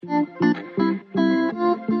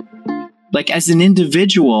Like as an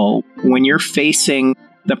individual, when you're facing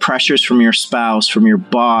the pressures from your spouse, from your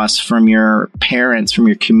boss, from your parents, from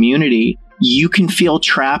your community, you can feel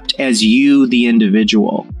trapped as you, the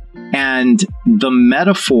individual. And the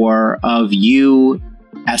metaphor of you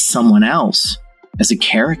as someone else, as a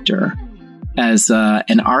character, as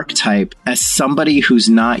an archetype, as somebody who's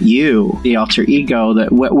not you, the alter ego,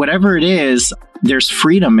 that whatever it is, there's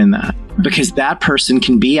freedom in that because that person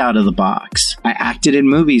can be out of the box. I acted in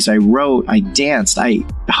movies, I wrote, I danced, I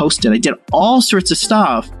hosted, I did all sorts of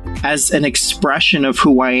stuff as an expression of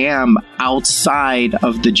who I am outside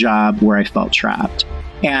of the job where I felt trapped.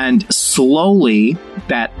 And slowly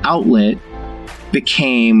that outlet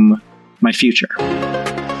became my future.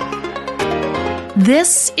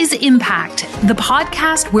 This is Impact, the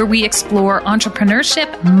podcast where we explore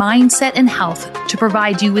entrepreneurship, mindset, and health to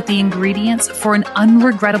provide you with the ingredients for an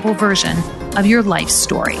unregrettable version of your life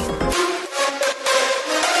story.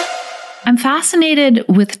 I'm fascinated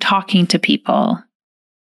with talking to people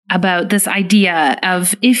about this idea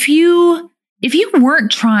of if you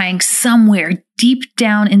weren't trying somewhere deep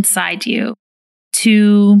down inside you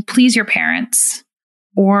to please your parents,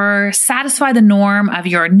 or satisfy the norm of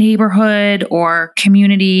your neighborhood or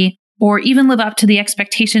community, or even live up to the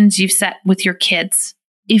expectations you've set with your kids.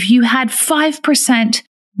 If you had 5%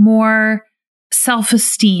 more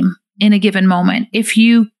self-esteem in a given moment, if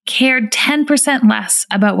you cared 10% less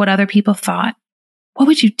about what other people thought, what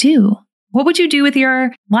would you do? What would you do with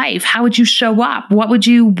your life? How would you show up? What would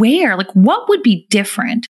you wear? Like, what would be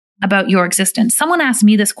different about your existence? Someone asked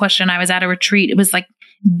me this question. I was at a retreat. It was like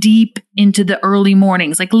deep into the early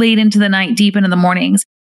mornings, like late into the night, deep into the mornings.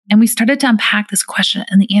 And we started to unpack this question,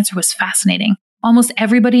 and the answer was fascinating. Almost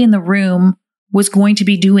everybody in the room was going to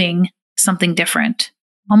be doing something different.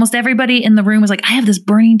 Almost everybody in the room was like, I have this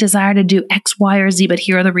burning desire to do X, Y, or Z, but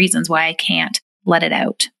here are the reasons why I can't let it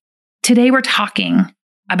out. Today, we're talking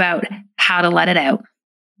about how to let it out.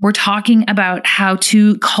 We're talking about how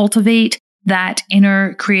to cultivate that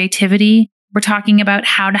inner creativity. We're talking about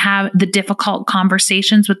how to have the difficult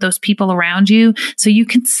conversations with those people around you so you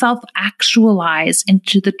can self-actualize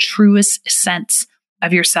into the truest sense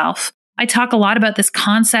of yourself. I talk a lot about this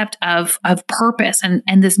concept of purpose and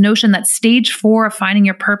this notion that stage 4 of finding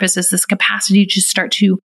your purpose is this capacity to start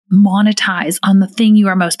to monetize on the thing you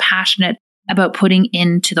are most passionate about putting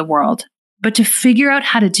into the world. But to figure out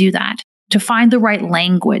how to do that, to find the right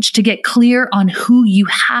language, to get clear on who you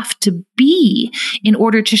have to be in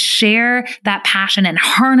order to share that passion and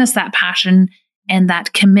harness that passion and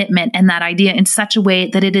that commitment and that idea in such a way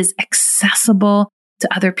that it is accessible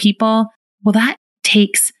to other people. Well, that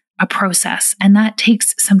takes a process, and that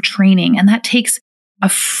takes some training, and that takes a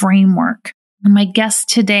framework. And my guest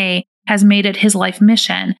today has made it his life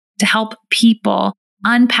mission to help people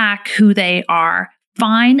unpack who they are,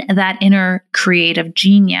 find that inner creative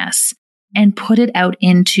genius, and put it out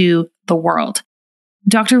into the world.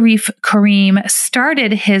 Dr. Reef Karim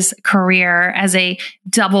started his career as a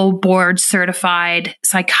double board certified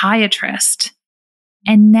psychiatrist.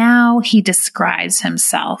 And now he describes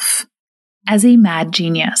himself as a mad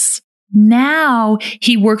genius. Now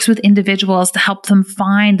he works with individuals to help them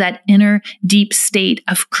find that inner deep state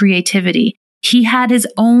of creativity. He had his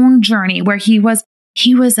own journey where he was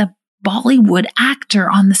a Bollywood actor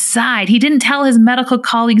on the side. He didn't tell his medical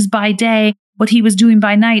colleagues by day what he was doing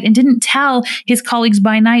by night, and didn't tell his colleagues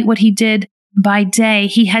by night what he did by day.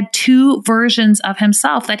 He had two versions of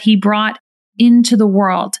himself that he brought into the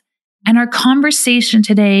world. And our conversation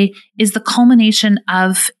today is the culmination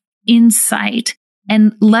of insight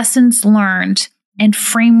and lessons learned and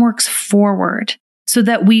frameworks forward so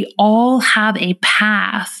that we all have a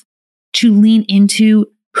path to lean into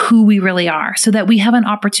who we really are, so that we have an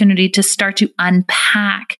opportunity to start to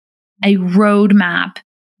unpack a roadmap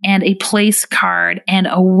and a place card and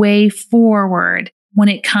a way forward when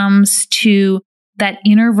it comes to that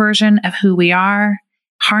inner version of who we are,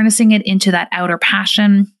 harnessing it into that outer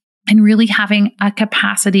passion, and really having a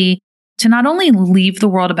capacity to not only leave the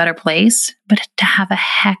world a better place, but to have a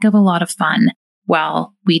heck of a lot of fun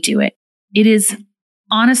while we do it. It is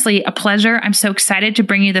honestly a pleasure. I'm so excited to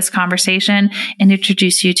bring you this conversation and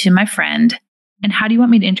introduce you to my friend. And how do you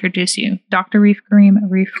want me to introduce you? Dr. Reef Karim? Do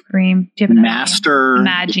you have another Master,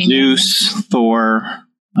 Zeus, Thor.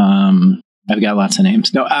 I've got lots of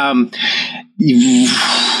names. No,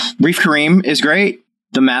 Reef Karim is great.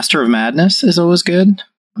 The Master of Madness is always good.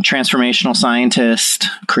 Transformational scientist,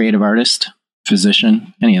 creative artist,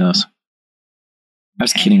 physician, any of those. I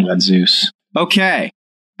was kidding about Zeus. Okay.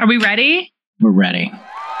 Are we ready? We're ready.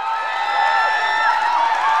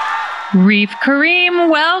 Reef, Karim,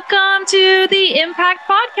 welcome to the Impact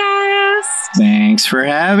Podcast. Thanks for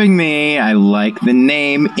having me. I like the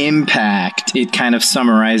name Impact. It kind of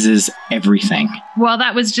summarizes everything. Well,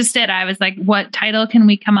 that was just it. I was like, what title can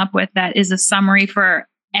we come up with that is a summary for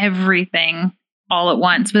everything all at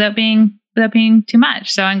once without being too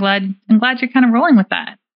much? So I'm glad you're kind of rolling with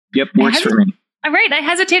that. Yep, works for me. All right. I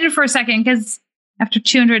hesitated for a second because after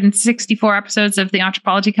 264 episodes of the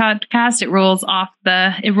Anthropology podcast, it rolls off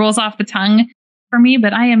the tongue for me.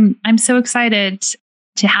 But I'm so excited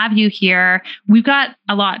to have you here. We've got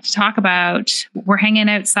a lot to talk about. We're hanging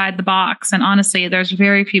outside the box, and honestly, there's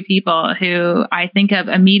very few people who I think of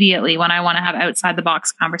immediately when I want to have outside the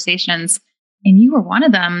box conversations, and you were one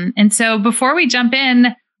of them. And so, before we jump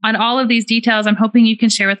in on all of these details, I'm hoping you can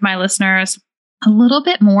share with my listeners a little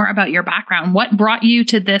bit more about your background. What brought you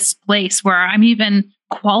to this place where I'm even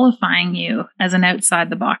qualifying you as an outside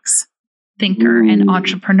the box thinker and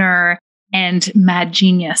entrepreneur and mad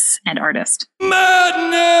genius and artist?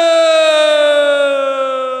 Madness!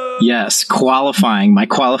 Yes, my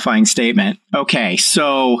qualifying statement. Okay,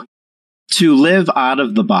 so to live out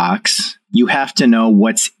of the box, you have to know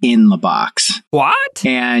what's in the box. What?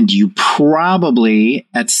 And you probably,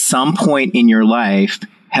 at some point in your life,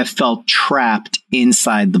 have felt trapped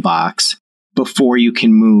inside the box before you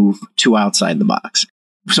can move to outside the box.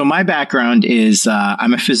 So my background is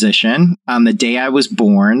I'm a physician. On the day I was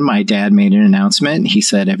born, my dad made an announcement. He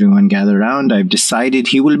said, "Everyone gather around. I've decided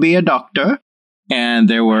he will be a doctor." And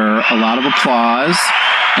there were a lot of applause,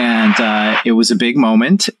 and it was a big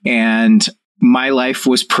moment. And my life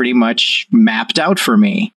was pretty much mapped out for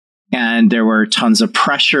me. And there were tons of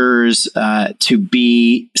pressures to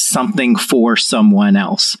be something for someone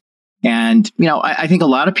else. And, I think a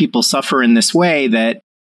lot of people suffer in this way, that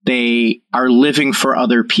they are living for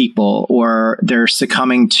other people, or they're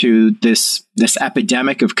succumbing to this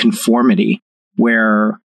epidemic of conformity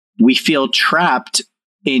where we feel trapped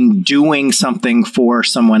in doing something for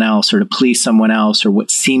someone else or to please someone else or what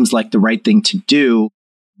seems like the right thing to do.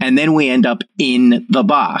 And then we end up in the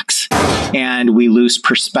box, and we lose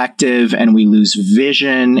perspective, and we lose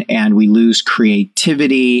vision, and we lose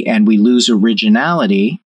creativity, and we lose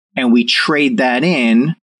originality, and we trade that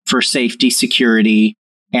in for safety, security,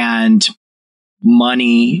 and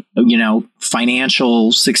money,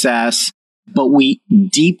 financial success. But we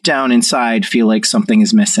deep down inside feel like something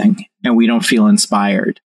is missing, and we don't feel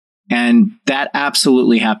inspired. And that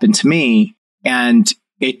absolutely happened to me. And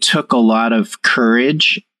it took a lot of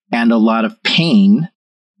courage and a lot of pain,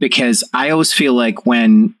 because I always feel like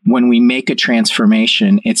when we make a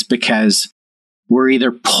transformation, it's because we're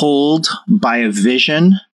either pulled by a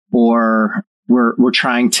vision or we're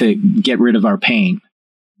trying to get rid of our pain.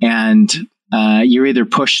 And you're either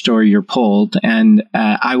pushed or you're pulled. And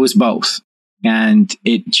I was both. And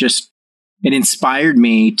it inspired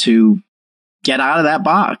me to get out of that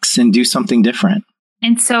box and do something different.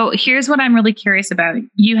 And so here's what I'm really curious about.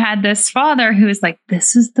 You had this father who was like,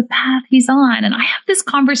 this is the path he's on. And I have this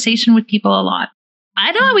conversation with people a lot.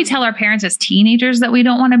 I know we tell our parents as teenagers that we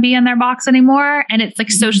don't want to be in their box anymore. And it's like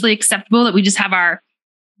socially acceptable that we just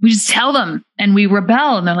tell them and we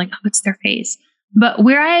rebel, and they're like, oh, it's their phase. But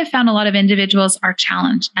where I have found a lot of individuals are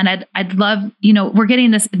challenged. And I'd love, we're getting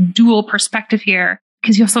this dual perspective here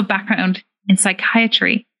because you also have background in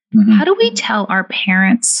psychiatry. Mm-hmm. How do we tell our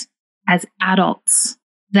parents as adults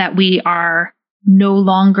that we are no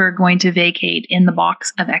longer going to vacate in the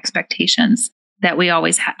box of expectations that we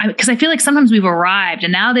always had? Because I feel like sometimes we've arrived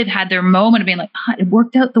and now they've had their moment of being like, it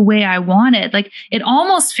worked out the way I wanted. Like, it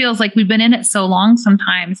almost feels like we've been in it so long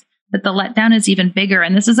sometimes that the letdown is even bigger.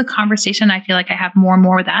 And this is a conversation I feel like I have more and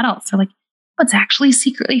more with adults. They're like, what's actually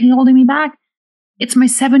secretly holding me back? It's my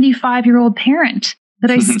 75-year-old parent that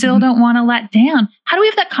I still don't want to let down. How do we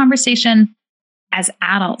have that conversation as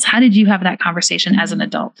adults? How did you have that conversation as an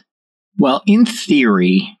adult? Well, in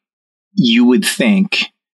theory, you would think,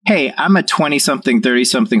 hey, I'm a 20-something,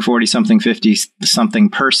 30-something, 40-something, 50-something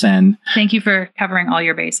person. Thank you for covering all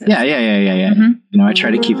your bases. Yeah. Mm-hmm. I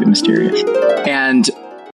try to keep it mysterious. And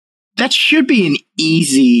that should be an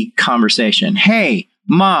easy conversation. Hey,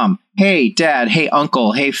 mom. Hey, dad. Hey,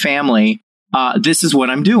 uncle. Hey, family. This is what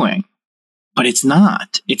I'm doing. But it's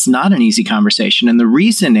not. It's not an easy conversation. And the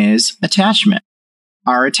reason is attachment.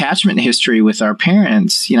 Our attachment history with our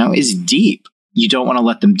parents, is deep. You don't want to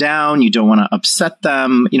let them down. You don't want to upset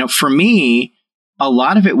them. For me, a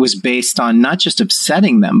lot of it was based on not just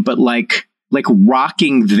upsetting them, but like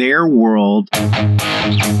rocking their world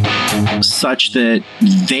such that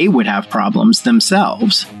they would have problems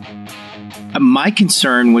themselves. my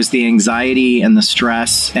concern was the anxiety and the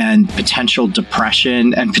stress and potential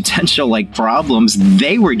depression and potential like problems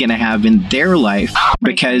they were going to have in their life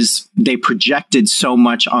because they projected so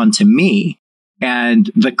much onto me.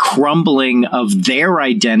 And the crumbling of their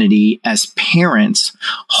identity as parents,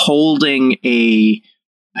 holding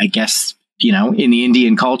I guess, in the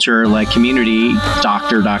Indian culture, like community,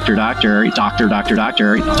 doctor,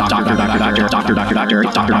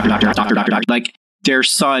 like their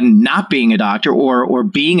son not being a doctor or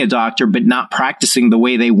being a doctor, but not practicing the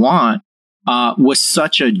way they want, was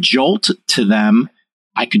such a jolt to them.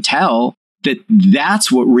 I could tell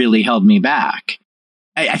that's what really held me back.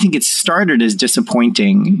 I think it started as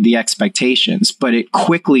disappointing the expectations, but it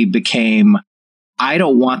quickly became, I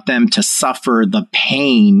don't want them to suffer the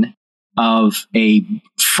pain of a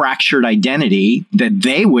fractured identity that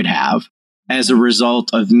they would have as a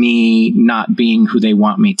result of me not being who they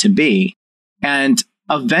want me to be. And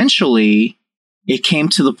eventually it came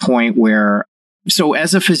to the point where, so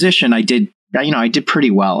as a physician, I did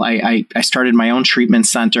pretty well. I started my own treatment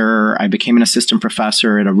center. I became an assistant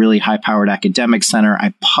professor at a really high-powered academic center.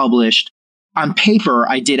 I published. On paper,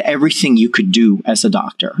 I did everything you could do as a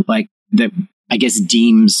doctor, like that, I guess,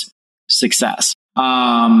 deems success.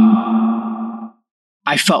 I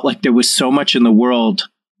felt like there was so much in the world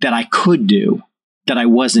that I could do that I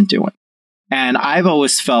wasn't doing. And I've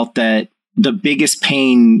always felt that the biggest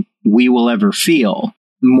pain we will ever feel,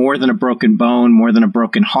 more than a broken bone, more than a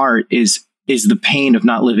broken heart, is the pain of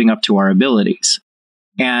not living up to our abilities.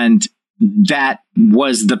 And that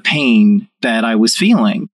was the pain that I was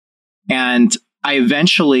feeling. And I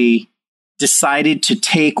eventually decided to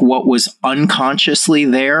take what was unconsciously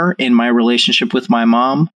there in my relationship with my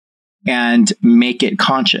mom and make it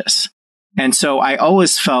conscious. And so I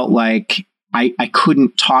always felt like I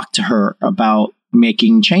couldn't talk to her about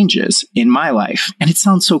making changes in my life. And it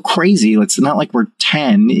sounds so crazy. It's not like we're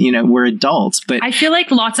 10, we're adults, but I feel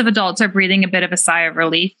like lots of adults are breathing a bit of a sigh of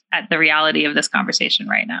relief at the reality of this conversation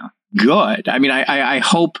right now. Good. I mean, I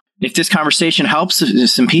hope if this conversation helps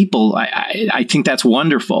some people, I think that's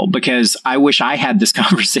wonderful, because I wish I had this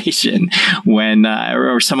conversation when,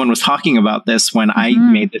 or someone was talking about this when I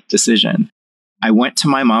made this decision. I went to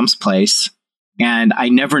my mom's place, and I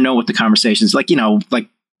never know what the conversation's like, like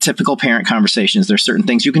typical parent conversations. There's certain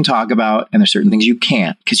things you can talk about and there's certain things you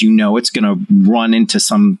can't, because it's going to run into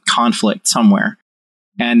some conflict somewhere.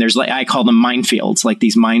 And there's I call them minefields, like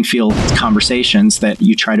these minefield conversations that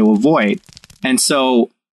you try to avoid. And so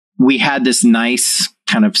we had this nice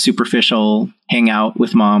kind of superficial hangout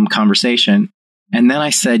with mom conversation. And then I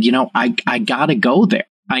said, I got to go there.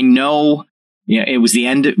 I know it was the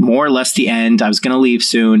end, more or less the end. I was going to leave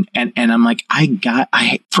soon. And I'm like,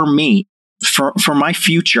 for me, for my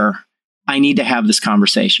future, I need to have this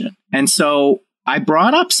conversation. And so I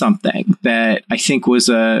brought up something that I think was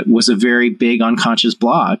a very big unconscious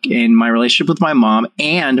block in my relationship with my mom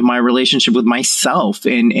and my relationship with myself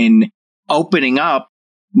in opening up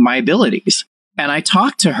my abilities. And I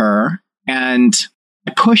talked to her and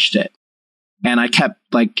I pushed it. And I kept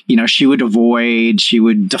she would avoid, she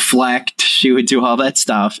would deflect, she would do all that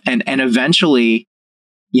stuff. And eventually,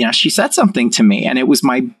 she said something to me, and it was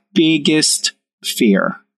my biggest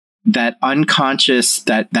fear, that unconscious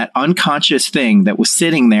thing that was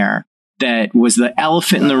sitting there, that was the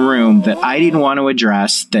elephant in the room that I didn't want to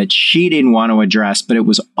address, that she didn't want to address, but it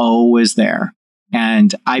was always there.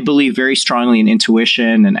 And I believe very strongly in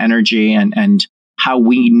intuition and energy and how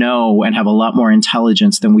we know and have a lot more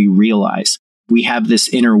intelligence than we realize. We have this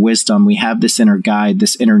inner wisdom, we have this inner guide,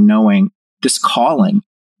 this inner knowing, this calling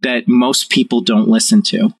that most people don't listen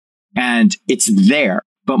to. And it's there,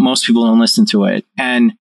 but most people don't listen to it.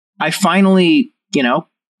 And I finally,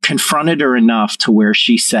 confronted her enough to where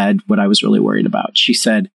she said what I was really worried about. She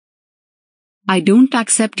said, "I don't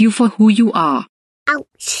accept you for who you are."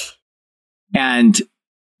 Ouch. And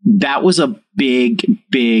that was a big,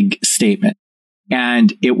 big statement.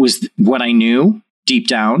 And it was what I knew deep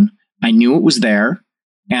down. I knew it was there.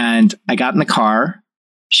 And I got in the car.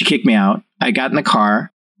 She kicked me out. I got in the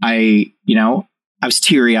car. I was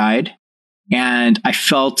teary-eyed, and I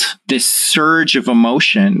felt this surge of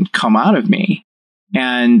emotion come out of me.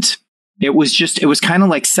 And it was kind of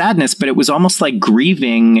like sadness, but it was almost like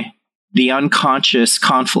grieving the unconscious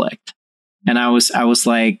conflict. And I was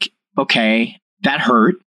like, okay, that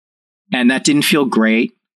hurt. And that didn't feel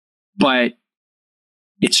great, but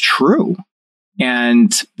it's true.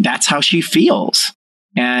 And that's how she feels.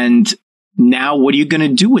 And now what are you going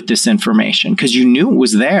to do with this information? Because you knew it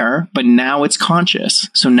was there, but now it's conscious.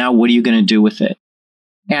 So now what are you going to do with it?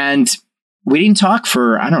 And we didn't talk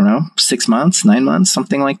for, 6 months, 9 months,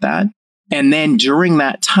 something like that. And then during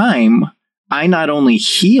that time, I not only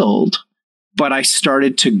healed, but I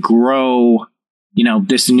started to grow,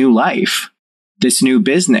 this new life, this new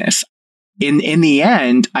business. In the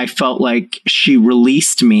end, I felt like she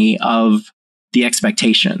released me of the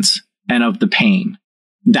expectations and of the pain.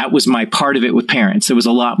 That was my part of it with parents. There was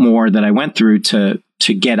a lot more that I went through to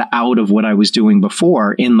get out of what I was doing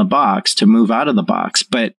before in the box, to move out of the box.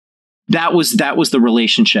 But that was the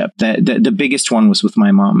relationship. The biggest one was with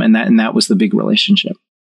my mom, and that was the big relationship.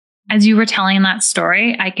 As you were telling that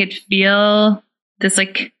story, I could feel this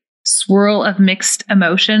like swirl of mixed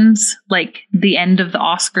emotions, like the end of the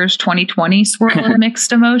Oscars 2020 swirl of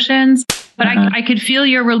mixed emotions. But I could feel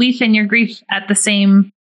your relief and your grief at the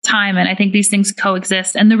same time. And I think these things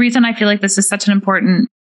coexist. And the reason I feel like this is such an important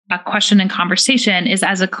question and conversation is,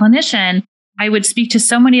 as a clinician, I would speak to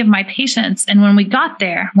so many of my patients. And when we got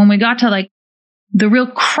to like the real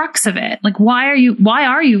crux of it, like, why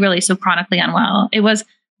are you really so chronically unwell? It was,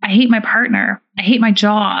 I hate my partner. I hate my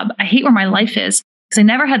job. I hate where my life is, because I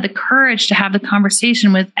never had the courage to have the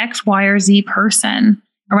conversation with X, Y, or Z person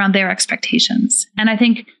around their expectations. And I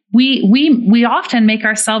think we often make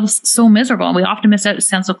ourselves so miserable. We often miss out, it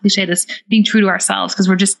sounds so cliche, this being true to ourselves, because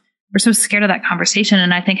we're so scared of that conversation.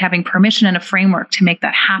 And I think having permission and a framework to make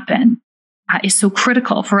that happen is so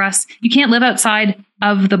critical for us. You can't live outside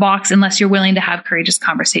of the box unless you're willing to have courageous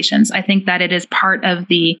conversations. I think that it is part of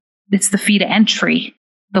it's the fee to entry,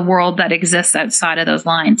 the world that exists outside of those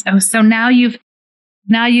lines. Oh, so now you've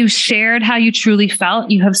shared how you truly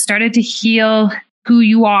felt. You have started to heal who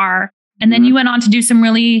you are. And then you went on to do some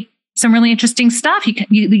really interesting stuff.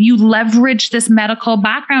 You leveraged this medical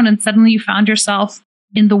background, and suddenly you found yourself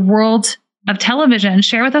in the world of television.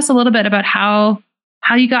 Share with us a little bit about how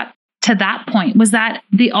you got to that point. Was that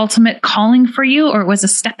the ultimate calling for you, or it was a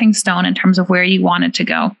stepping stone in terms of where you wanted to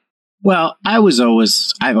go? Well, I've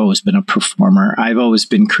always been a performer. I've always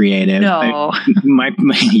been creative. No. My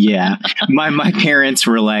parents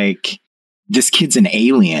were like, this kid's an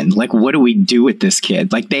alien. Like, what do we do with this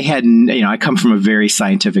kid? Like, they had, I come from a very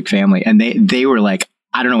scientific family, and they were like,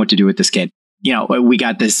 I don't know what to do with this kid. We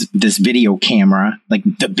got this video camera, like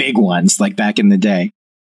the big ones, like back in the day.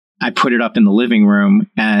 I put it up in the living room,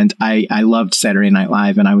 and I loved Saturday Night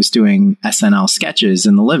Live, and I was doing SNL sketches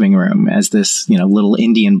in the living room as this, little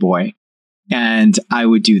Indian boy. And I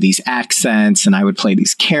would do these accents, and I would play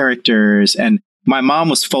these characters. And my mom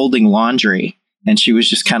was folding laundry, and she was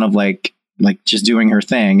just kind of like just doing her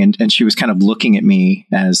thing. And she was kind of looking at me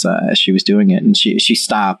as she was doing it. And she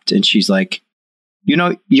stopped, and she's like,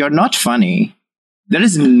 you're not funny. There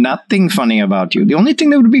is nothing funny about you. The only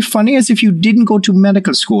thing that would be funny is if you didn't go to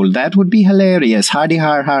medical school. That would be hilarious. Hardy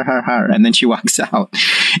har har har har. And then she walks out.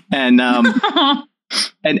 And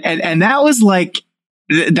and that was like,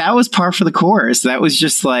 that was par for the course. That was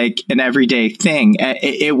just like an everyday thing.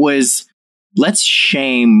 It was, let's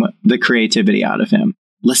shame the creativity out of him.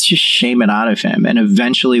 Let's just shame it out of him. And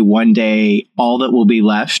eventually one day, all that will be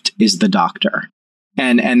left is the doctor.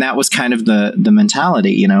 And that was kind of the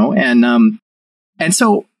mentality, And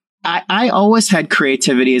so I always had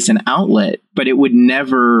creativity as an outlet, but it would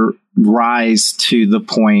never rise to the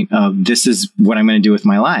point of, this is what I'm going to do with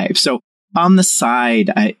my life. So on the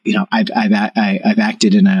side, I've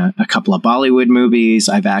acted in a couple of Bollywood movies.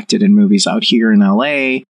 I've acted in movies out here in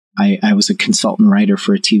LA. I was a consultant writer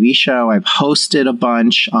for a TV show. I've hosted a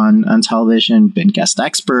bunch on television, been guest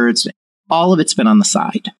experts. All of it's been on the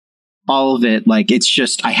side. All of it, like, it's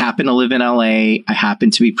just, I happen to live in LA. I happen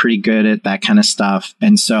to be pretty good at that kind of stuff.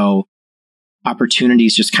 And so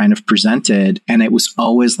opportunities just kind of presented, and it was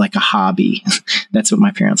always like a hobby. That's what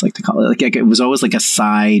my parents like to call it. Like, it was always like a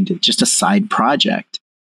side project.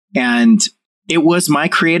 And it was my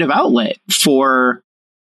creative outlet for,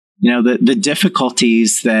 the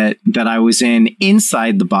difficulties that I was in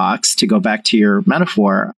inside the box. To go back to your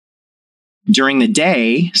metaphor, during the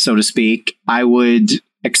day, so to speak, I would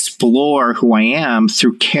explore who I am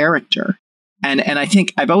through character. And I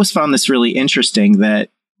think I've always found this really interesting, that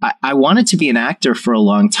I wanted to be an actor for a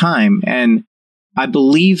long time. And I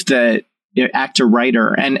believe that actor,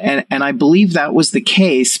 writer, and I believe that was the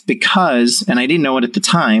case because, and I didn't know it at the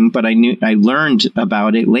time, but I learned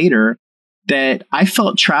about it later, that I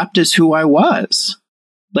felt trapped as who I was.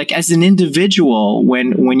 Like, as an individual,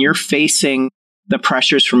 when you're facing the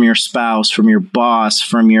pressures from your spouse, from your boss,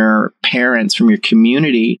 from your parents, from your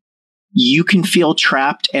community, you can feel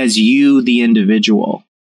trapped as you, the individual.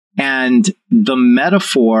 And the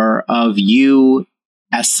metaphor of you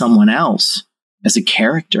as someone else, as a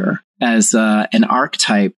character, as an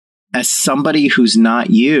archetype, as somebody who's not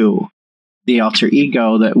you, the alter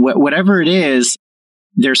ego, that whatever it is,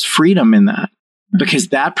 there's freedom in that, because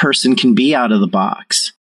that person can be out of the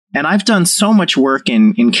box. And I've done so much work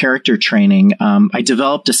in character training. I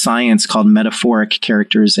developed a science called metaphoric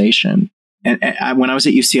characterization. And when I was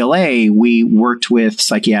at UCLA, we worked with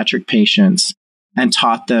psychiatric patients and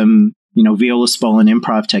taught them, viola, spool, and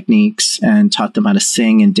improv techniques, and taught them how to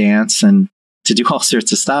sing and dance and to do all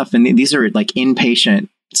sorts of stuff. And these are like inpatient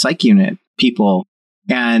psych unit people.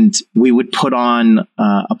 And we would put on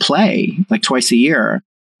a play like twice a year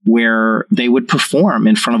where they would perform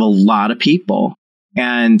in front of a lot of people.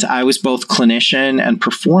 And I was both clinician and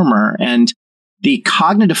performer. And the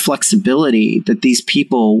cognitive flexibility that these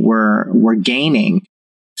people were gaining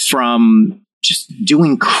from just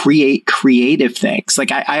doing creative things.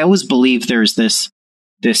 Like I always believe there's this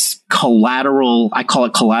collateral, I call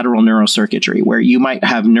it collateral neurocircuitry, where you might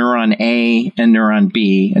have neuron A and neuron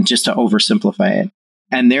B, and just to oversimplify it.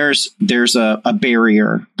 And there's a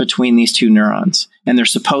barrier between these two neurons, and they're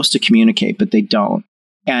supposed to communicate, but they don't.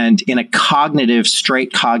 And in a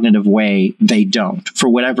straight cognitive way, they don't. For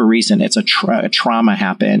whatever reason, it's a trauma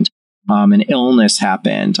happened, an illness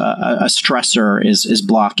happened, a stressor is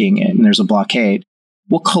blocking it, and there's a blockade.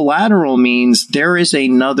 Well, collateral means there is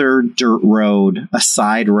another dirt road, a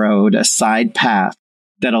side path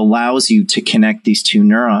that allows you to connect these two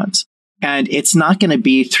neurons. And it's not going to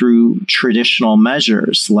be through traditional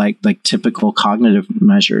measures like typical cognitive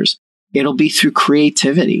measures. It'll be through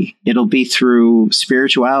creativity. It'll be through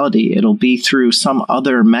spirituality. It'll be through some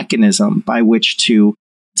other mechanism by which to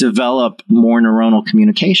develop more neuronal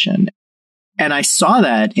communication. And I saw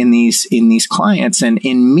that in these clients. And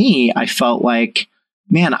in me, I felt like,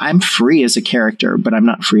 man, I'm free as a character, but I'm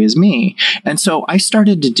not free as me. And so I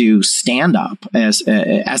started to do stand-up as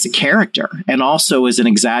a character, and also as an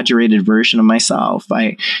exaggerated version of myself.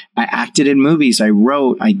 I acted in movies, I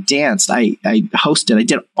wrote, I danced, I hosted, I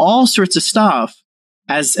did all sorts of stuff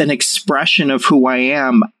as an expression of who I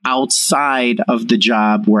am outside of the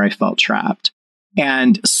job where I felt trapped.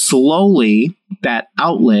 And slowly that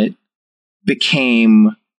outlet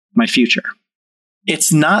became my future.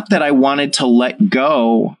 It's not that I wanted to let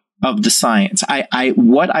go of the science.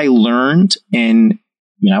 What I learned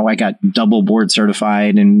I got double board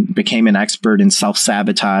certified and became an expert in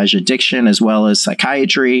self-sabotage, addiction, as well as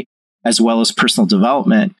psychiatry, as well as personal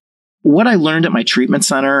development. What I learned at my treatment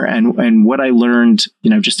center and what I learned,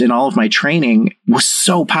 just in all of my training was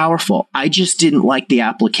so powerful. I just didn't like the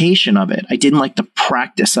application of it. I didn't like the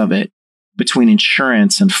practice of it between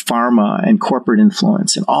insurance and pharma and corporate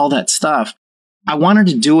influence and all that stuff. I wanted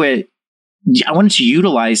to do it. I wanted to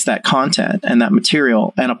utilize that content and that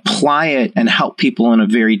material and apply it and help people in a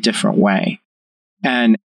very different way.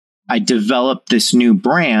 And I developed this new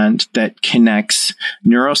brand that connects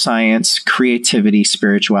neuroscience, creativity,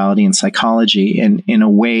 spirituality, and psychology in a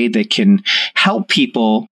way that can help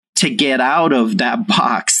people to get out of that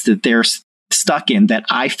box that they're stuck in, that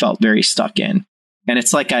I felt very stuck in. And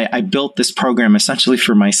it's like I built this program essentially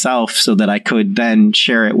for myself so that I could then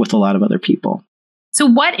share it with a lot of other people. So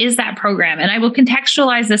what is that program? And I will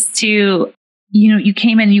contextualize this to, you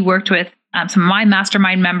came in, you worked with some of my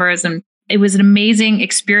mastermind members, and it was an amazing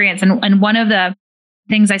experience. And one of the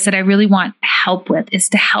things I said I really want help with is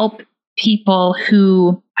to help people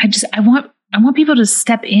who I want people to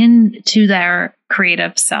step into their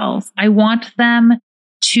creative selves. I want them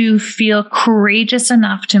to feel courageous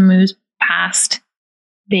enough to move past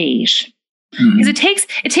beige. Because it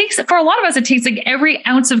takes for a lot of us, it takes like every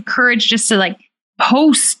ounce of courage just to like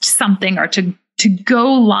post something or to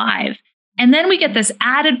go live. And then we get this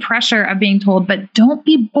added pressure of being told, but don't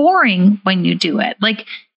be boring when you do it. Like,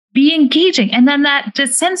 be engaging. And then that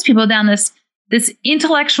just sends people down this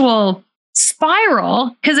intellectual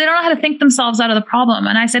spiral because they don't know how to think themselves out of the problem.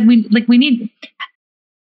 And I said, we need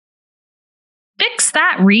fix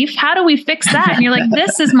that, Reef. How do we fix that? And you're like,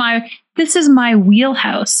 this is my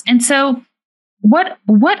wheelhouse. And so what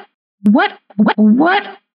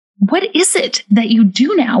is it that you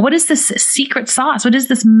do now? What is this secret sauce? What is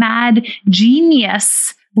this mad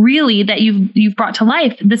genius really that you've brought to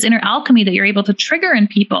life? This inner alchemy that you're able to trigger in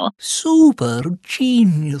people. Super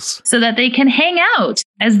genius. So that they can hang out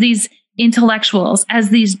as these intellectuals, as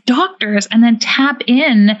these doctors, and then tap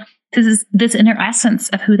in to this inner essence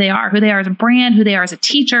of who they are as a brand, who they are as a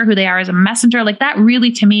teacher, who they are as a messenger. Like, that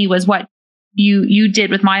really to me was what you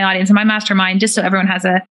did with my audience and my mastermind, just so everyone has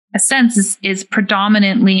a sense, is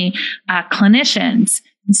predominantly clinicians.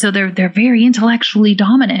 And so they're very intellectually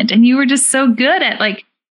dominant. And you were just so good at like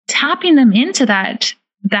tapping them into that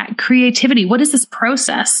creativity. What is this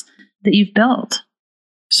process that you've built?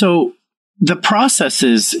 So the process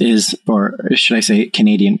is, or should I say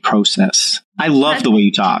Canadian process? I love the way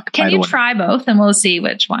you talk. Can you try both and we'll see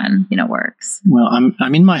which one, works? Well,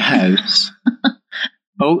 I'm in my house.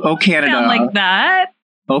 Oh, Canada. Sound like that.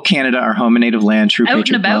 Oh, Canada, our home and native land, true Out and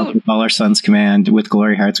patriot about. love, with all our sons command, with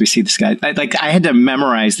glory hearts we see the sky. I had to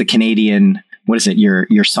memorize the Canadian, what is it,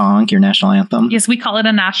 your song, your national anthem? Yes, we call it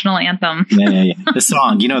a national anthem. Yeah. The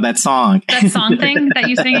song, that song. That song thing that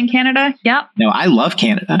you sing in Canada? Yep. No, I love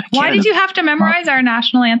Canada. Why did you have to memorize our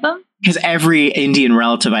national anthem? Because every Indian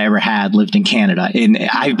relative I ever had lived in Canada. And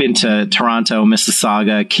I've been to Toronto,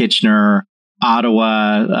 Mississauga, Kitchener,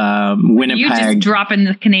 Ottawa, Winnipeg. You just dropping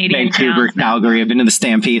the Canadian Vancouver, towns now. Calgary. I've been to the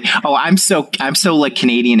Stampede. Oh, I'm so like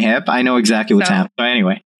Canadian hip. I know exactly what's happening. So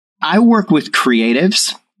anyway, I work with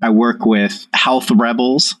creatives. I work with health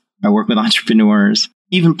rebels. I work with entrepreneurs,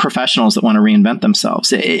 even professionals that want to reinvent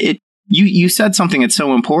themselves. You said something that's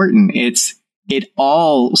so important. It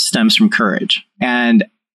all stems from courage. And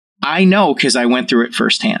I know because I went through it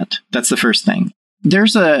firsthand. That's the first thing.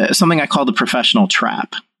 There's something I call the professional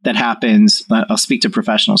trap that happens. I'll speak to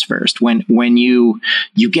professionals first. When you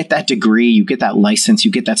get that degree, you get that license,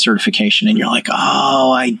 you get that certification, and you're like,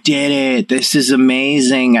 oh, I did it. This is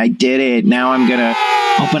amazing. I did it. Now I'm going to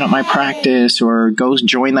open up my practice or go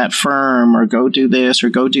join that firm or go do this or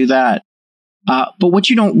go do that. But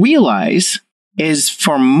what you don't realize is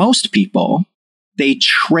for most people, they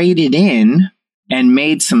traded in and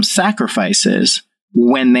made some sacrifices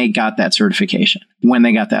when they got that certification, when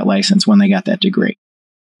they got that license, when they got that degree.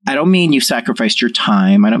 I don't mean you sacrificed your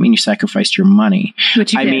time. I don't mean you sacrificed your money.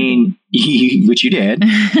 Which you did. mean, which you did,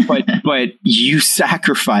 but you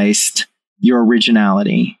sacrificed your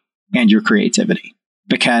originality and your creativity,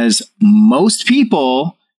 because most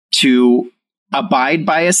people, to abide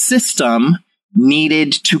by a system,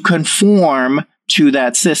 needed to conform to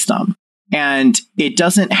that system. And it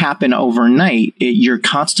doesn't happen overnight. You're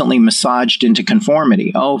constantly massaged into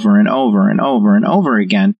conformity over and over and over and over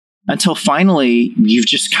again, until finally you've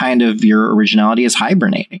just your originality is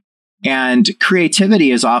hibernating. And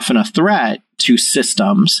creativity is often a threat to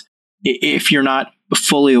systems if you're not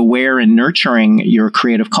fully aware and nurturing your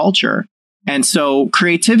creative culture. And so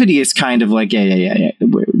creativity is kind of like, yeah,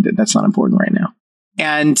 that's not important right now.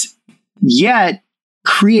 And yet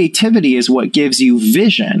creativity is what gives you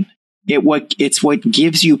vision. It's what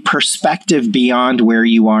gives you perspective beyond where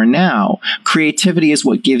you are now. Creativity is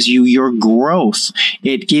what gives you your growth.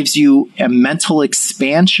 It gives you a mental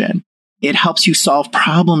expansion. It helps you solve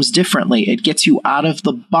problems differently. It gets you out of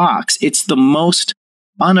the box. It's the most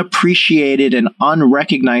unappreciated and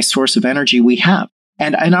unrecognized source of energy we have.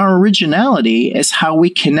 And our originality is how we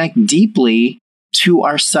connect deeply to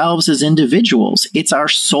ourselves as individuals. It's our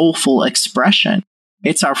soulful expression.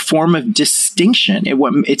 It's our form of distinction.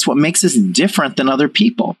 It's what makes us different than other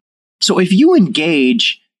people. So if you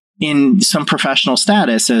engage in some professional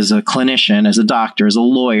status as a clinician, as a doctor, as a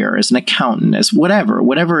lawyer, as an accountant, as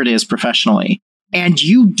whatever it is professionally, and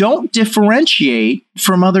you don't differentiate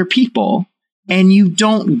from other people, and you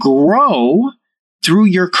don't grow through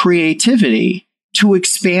your creativity to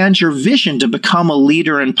expand your vision to become a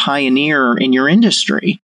leader and pioneer in your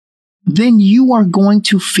industry, then you are going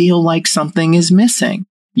to feel like something is missing.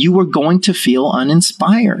 You are going to feel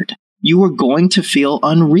uninspired. You are going to feel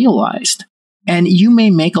unrealized. And you may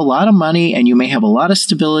make a lot of money, and you may have a lot of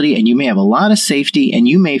stability, and you may have a lot of safety, and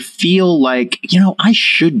you may feel like, I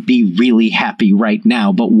should be really happy right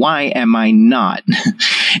now, but why am I not?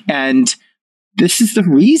 And this is the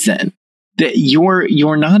reason that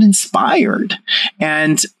you're not inspired.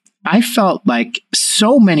 And I felt like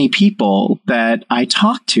so many people that I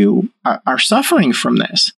talk to are suffering from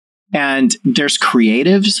this. And there's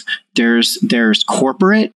creatives, there's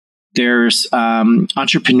corporate, there's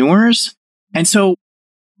entrepreneurs. And so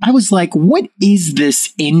I was like, what is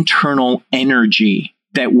this internal energy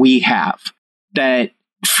that we have that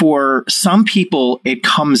for some people, it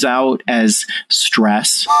comes out as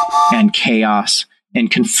stress and chaos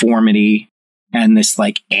and conformity and this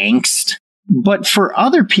like angst. But for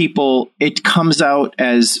other people, it comes out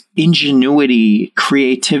as ingenuity,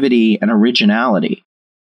 creativity, and originality.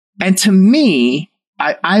 And to me,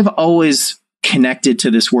 I've always connected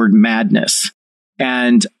to this word madness.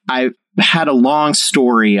 And I've had a long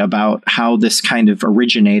story about how this kind of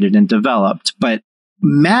originated and developed. But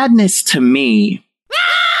madness to me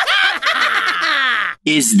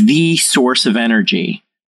is the source of energy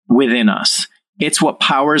within us. It's what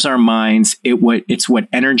powers our minds. It's what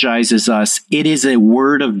energizes us. It is a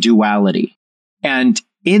word of duality. And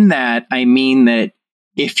in that, I mean that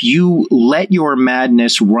if you let your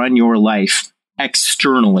madness run your life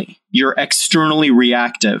externally, you're externally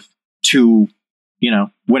reactive to,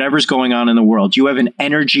 whatever's going on in the world. You have an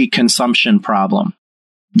energy consumption problem.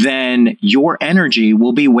 Then your energy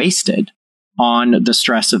will be wasted on the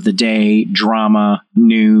stress of the day, drama,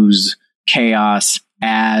 news, chaos,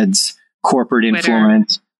 ads, corporate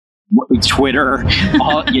influence, Twitter,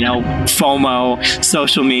 all, FOMO,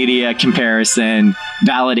 social media comparison,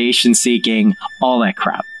 validation seeking, all that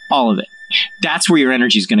crap, all of it. That's where your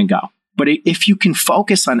energy is going to go. But if you can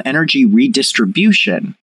focus on energy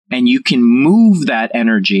redistribution and you can move that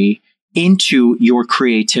energy into your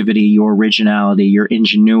creativity, your originality, your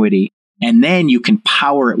ingenuity, and then you can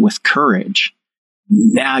power it with courage,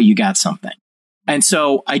 now you got something. And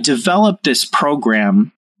so I developed this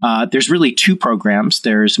program. There's really two programs.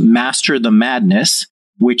 There's Master the Madness,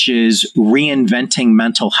 which is reinventing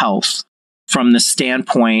mental health from the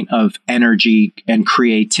standpoint of energy and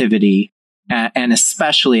creativity, and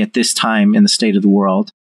especially at this time in the state of the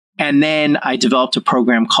world. And then I developed a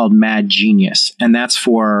program called Mad Genius, and that's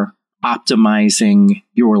for optimizing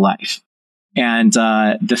your life. And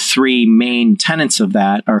the three main tenets of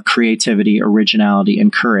that are creativity, originality,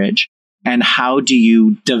 and courage. And how do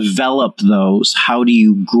you develop those? How do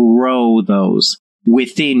you grow those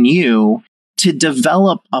within you to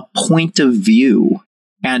develop a point of view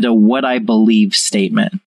and a what I believe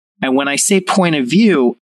statement? And when I say point of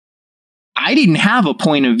view, I didn't have a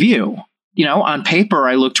point of view. On paper,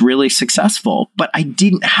 I looked really successful, but I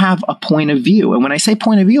didn't have a point of view. And when I say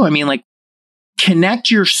point of view, I mean like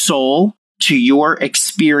connect your soul to your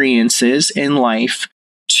experiences in life,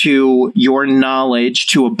 to your knowledge,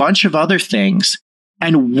 to a bunch of other things.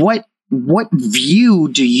 And what view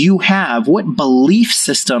do you have? What belief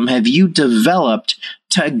system have you developed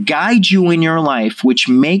to guide you in your life, which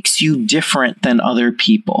makes you different than other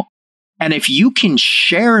people? And if you can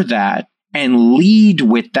share that and lead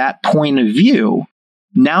with that point of view,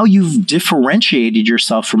 now you've differentiated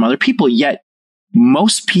yourself from other people, yet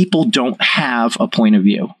most people don't have a point of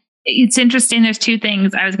view. It's interesting. There's two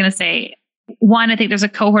things I was going to say. One, I think there's a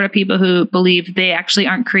cohort of people who believe they actually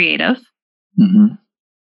aren't creative. Mm-hmm.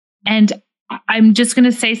 And I'm just going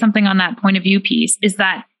to say something on that point of view piece is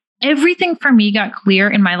that everything for me got clear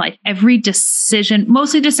in my life. Every decision,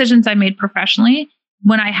 mostly decisions I made professionally,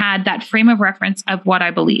 when I had that frame of reference of what I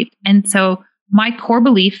believed. And so my core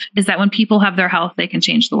belief is that when people have their health, they can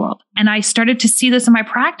change the world. And I started to see this in my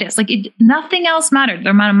practice. Nothing else mattered.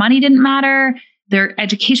 Their amount of money didn't matter. Their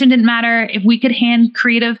education didn't matter. If we could hand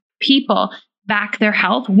creative people back their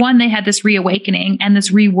health, one, they had this reawakening and this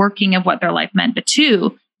reworking of what their life meant. But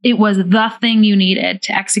two, it was the thing you needed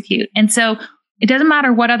to execute. And so it doesn't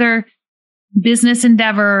matter what other business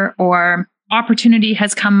endeavor or opportunity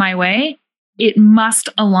has come my way, it must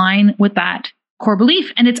align with that core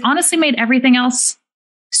belief. And it's honestly made everything else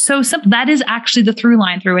so simple. That is actually the through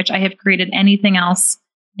line through which I have created anything else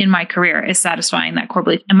in my career, is satisfying that core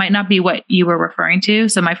belief. It might not be what you were referring to.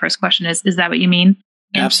 So my first question is that what you mean?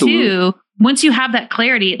 And Absolutely. Two, once you have that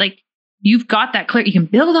clarity, you've got that clarity, you can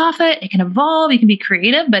build off it, it can evolve, you can be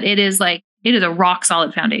creative, but it is a rock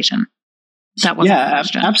solid foundation. That wasn't the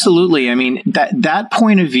question. Absolutely. I mean, that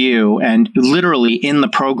point of view, and literally in the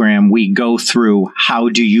program, we go through how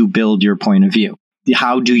do you build your point of view?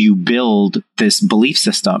 How do you build this belief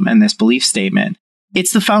system and this belief statement?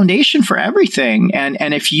 It's the foundation for everything. And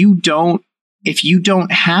if you don't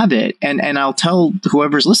have it, and I'll tell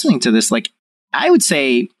whoever's listening to this, I would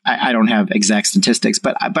say, I don't have exact statistics,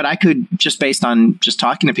 but I could, just based on just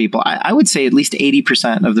talking to people, I would say at least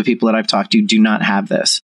 80% of the people that I've talked to do not have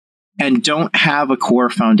this and don't have a core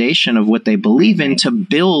foundation of what they believe in to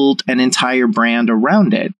build an entire brand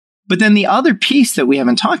around it. But then the other piece that we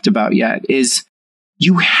haven't talked about yet is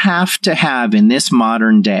you have to have, in this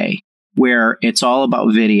modern day where it's all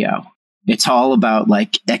about video, it's all about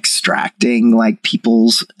extracting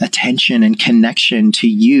people's attention and connection to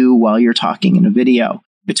you while you're talking in a video.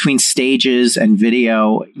 Between stages and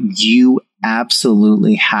video, you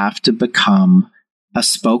absolutely have to become a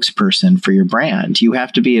spokesperson for your brand. You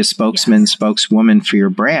have to be a spokesman, spokeswoman for your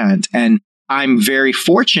brand. And I'm very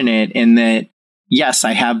fortunate in that, yes,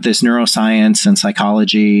 I have this neuroscience and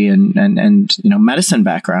psychology and medicine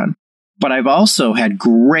background. But I've also had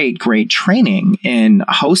great training in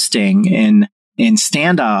hosting, in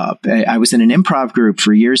stand-up. I was in an improv group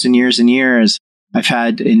for years and years and years. I've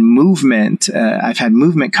had in movement, I've had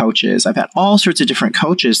movement coaches. I've had all sorts of different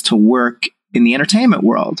coaches to work in the entertainment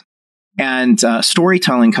world, and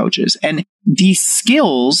storytelling coaches. And these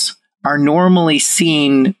skills are normally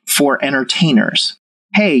seen for entertainers.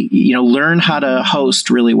 Hey, learn how to host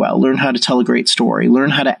really well, learn how to tell a great story, learn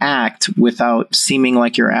how to act without seeming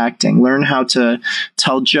like you're acting, learn how to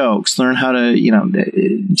tell jokes, learn how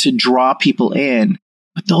to draw people in.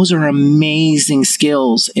 But those are amazing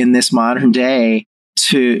skills in this modern day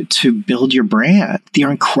to build your brand. They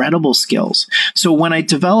are incredible skills. So when I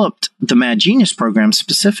developed the Mad Genius program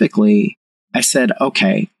specifically, I said,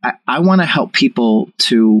 okay, I want to help people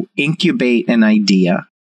to incubate an idea.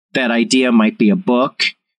 That idea might be a book.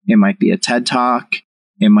 It might be a TED Talk.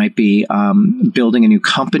 It might be building a new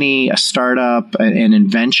company, a startup, an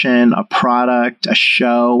invention, a product, a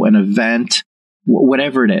show, an event,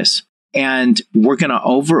 whatever it is. And we're going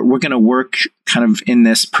to work kind of in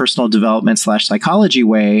this personal development / psychology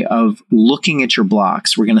way of looking at your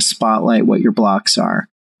blocks. We're going to spotlight what your blocks are.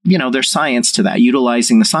 There's science to that,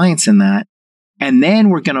 utilizing the science in that. And then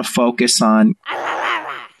we're going to focus on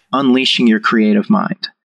unleashing your creative mind.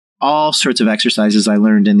 All sorts of exercises I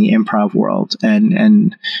learned in the improv world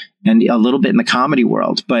and a little bit in the comedy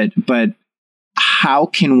world. But how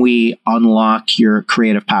can we unlock your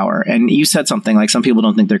creative power? And you said something like some people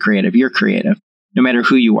don't think they're creative. You're creative. No matter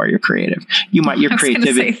who you are, you're creative. Your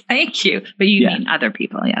creativity. Say thank you, but you mean other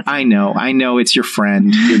people. Yes. I know. It's your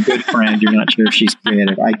friend, your good friend. You're not sure if she's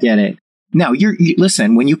creative. I get it. No,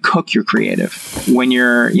 listen, when you cook, you're creative. When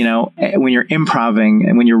you're improving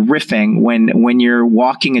and when you're riffing, when you're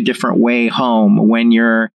walking a different way home, when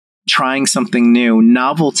you're trying something new,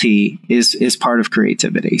 novelty is part of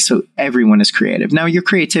creativity. So everyone is creative. Now, your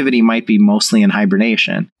creativity might be mostly in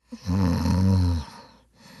hibernation.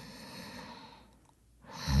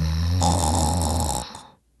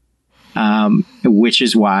 Which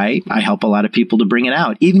is why I help a lot of people to bring it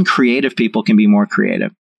out. Even creative people can be more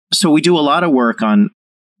creative. So we do a lot of work on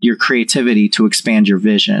your creativity to expand your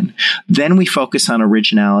vision. Then we focus on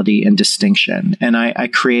originality and distinction. And I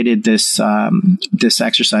created this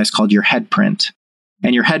exercise called your head print.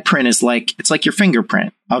 And your head print is it's like your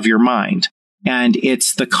fingerprint of your mind. And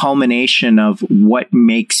it's the culmination of what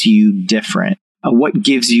makes you different, what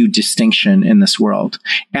gives you distinction in this world.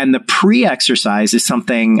 And the pre-exercise is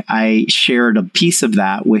something I shared a piece of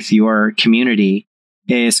that with your community,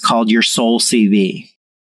 is called your soul CV.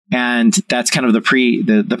 And that's kind of the pre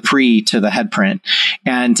to the head print.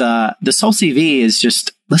 And the soul CV is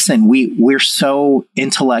just, listen, we're so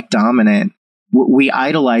intellect dominant. We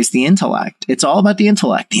idolize the intellect. It's all about the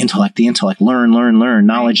intellect. Learn,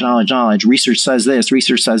 knowledge. Research says this,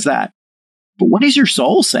 research says that. But what does your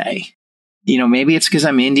soul say? Maybe it's because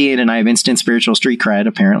I'm Indian and I have instant spiritual street cred,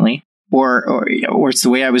 apparently. Or it's the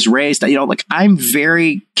way I was raised. I'm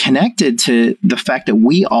very connected to the fact that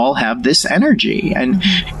we all have this energy and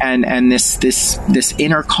this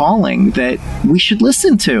inner calling that we should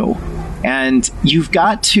listen to. And you've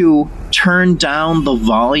got to turn down the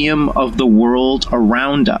volume of the world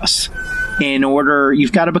around us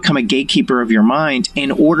you've got to become a gatekeeper of your mind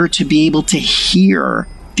in order to be able to hear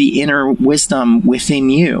the inner wisdom within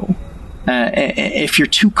you. If you're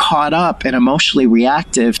too caught up and emotionally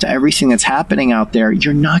reactive to everything that's happening out there,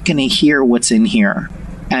 you're not going to hear what's in here.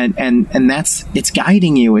 And it's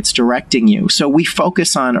guiding you, it's directing you. So we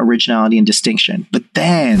focus on originality and distinction. But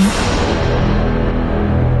then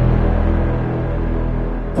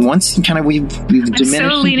once kind of we've diminished. I'm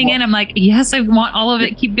so leaning in. I'm like, yes, I want all of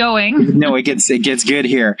it. Keep going. No, it gets good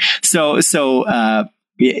here. So this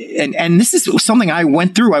is something I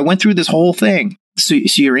went through. I went through this whole thing. So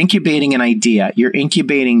you're incubating an idea. You're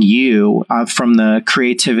incubating you from the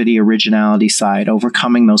creativity, originality side,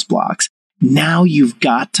 overcoming those blocks. Now you've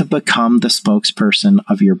got to become the spokesperson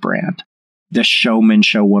of your brand, the showman,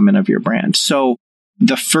 showwoman of your brand. So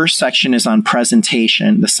the first section is on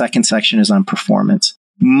presentation. The second section is on performance.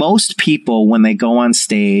 Most people, when they go on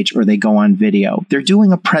stage or they go on video, they're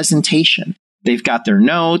doing a presentation. They've got their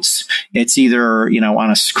notes. It's either,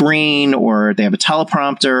 on a screen or they have a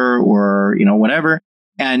teleprompter or, whatever.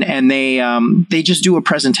 And they just do a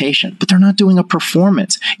presentation, but they're not doing a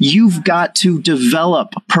performance. You've got to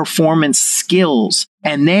develop performance skills,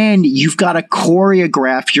 and then you've got to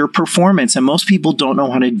choreograph your performance. And most people don't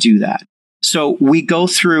know how to do that. So we go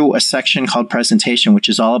through a section called presentation, which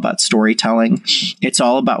is all about storytelling. It's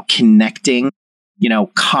all about connecting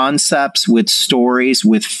concepts with stories,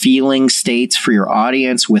 with feeling states for your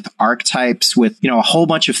audience, with archetypes, with, a whole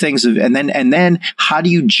bunch of things. And then how do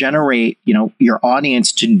you generate, your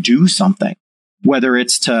audience to do something, whether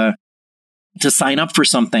it's to sign up for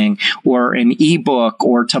something or an ebook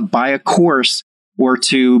or to buy a course or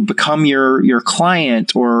to become your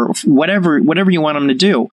client or whatever you want them to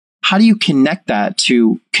do. How do you connect that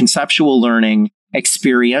to conceptual learning,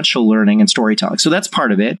 experiential learning, and storytelling? So that's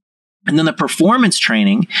part of it. And then the performance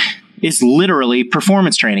training is literally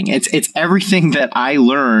performance training. It's everything that I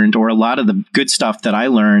learned, or a lot of the good stuff that I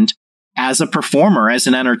learned as a performer, as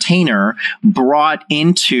an entertainer, brought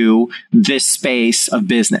into this space of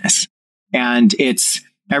business. And it's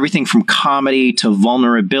everything from comedy to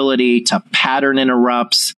vulnerability to pattern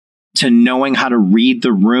interrupts to knowing how to read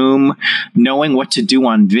the room, knowing what to do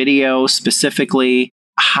on video specifically,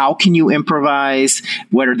 how can you improvise?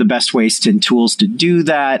 What are the best ways and tools to do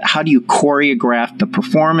that? How do you choreograph the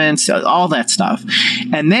performance? All that stuff.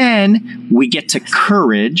 And then we get to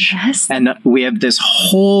courage. Yes. And we have this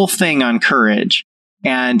whole thing on courage.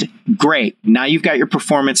 And great. Now you've got your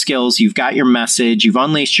performance skills. You've got your message. You've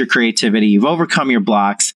unleashed your creativity. You've overcome your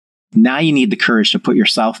blocks. Now you need the courage to put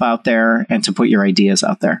yourself out there and to put your ideas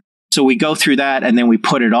out there. So we go through that and then we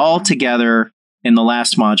put it all together in the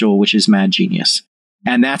last module, which is Mad Genius.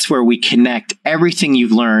 And that's where we connect everything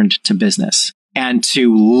you've learned to business and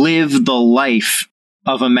to live the life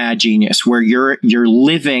of a mad genius where you're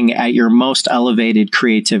living at your most elevated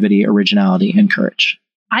creativity, originality, and courage.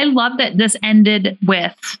 I love that this ended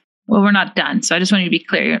with, well, we're not done. So I just want you to be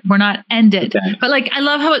clear. We're not ended. Okay. But like, I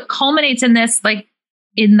love how it culminates in this, like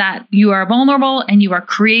in that you are vulnerable and you are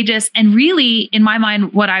courageous. And really, in my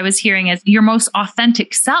mind, what I was hearing is your most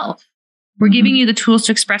authentic self. We're giving you the tools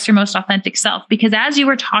to express your most authentic self. Because as you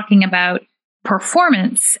were talking about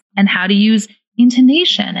performance and how to use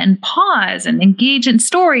intonation and pause and engage in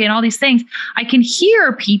story and all these things, I can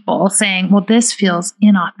hear people saying, well, this feels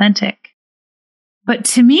inauthentic. But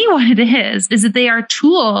to me, what it is that they are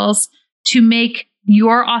tools to make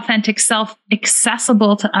your authentic self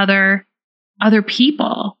accessible to other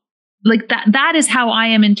people. Like that is how I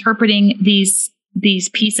am interpreting these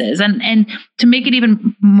pieces. And to make it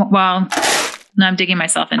even well, now I'm digging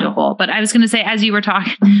myself into a hole, but I was going to say, as you were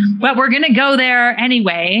talking, but we're going to go there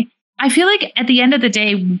anyway. I feel like at the end of the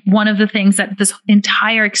day, one of the things that this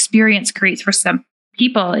entire experience creates for some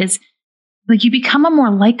people is like you become a more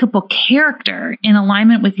likable character in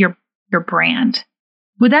alignment with your brand.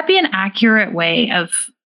 Would that be an accurate way of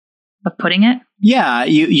putting it? Yeah,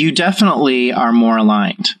 you definitely are more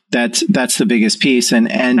aligned. That's the biggest piece. And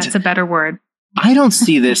that's a better word. I don't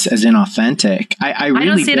see this as inauthentic. I really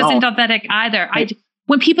don't see it as inauthentic either.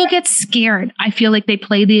 When people get scared, I feel like they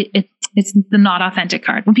play it's the not authentic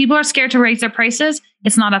card. When people are scared to raise their prices,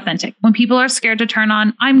 it's not authentic. When people are scared to turn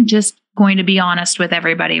on, I'm just going to be honest with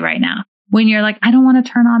everybody right now. When you're like, I don't want to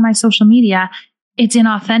turn on my social media, it's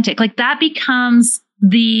inauthentic. Like that becomes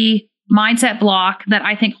the mindset block that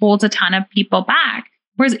I think holds a ton of people back.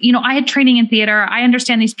 Whereas, I had training in theater. I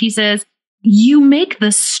understand these pieces. You make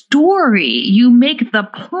the story, you make the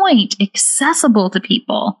point accessible to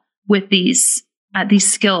people with these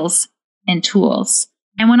skills and tools.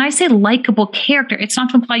 And when I say likable character, it's not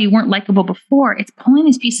to imply you weren't likable before. It's pulling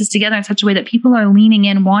these pieces together in such a way that people are leaning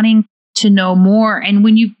in, wanting to know more. And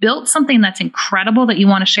when you've built something that's incredible that you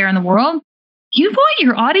want to share in the world, you want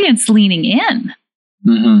your audience leaning in.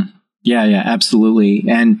 Mm-hmm. Yeah, absolutely.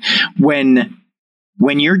 And when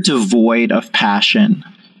you're devoid of passion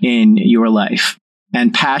in your life,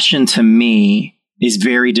 and passion to me is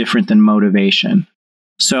very different than motivation.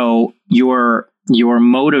 So your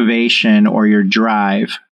motivation or your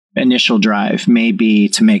drive, initial drive, may be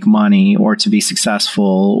to make money or to be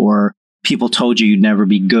successful, or people told you you'd never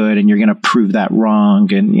be good and you're going to prove that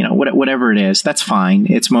wrong. And, whatever it is, that's fine.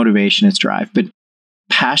 It's motivation, it's drive. But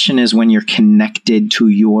passion is when you're connected to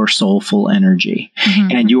your soulful energy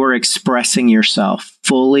and you're expressing yourself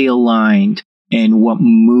fully aligned in what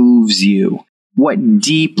moves you, what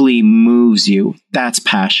deeply moves you. That's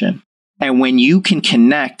passion. And when you can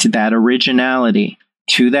connect that originality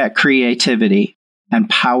to that creativity and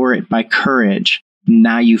power it by courage,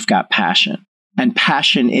 now you've got passion. And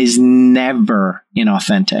passion is never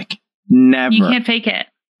inauthentic. Never. You can't fake it.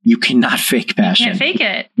 You cannot fake passion. You can't fake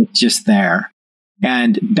it. It's just there.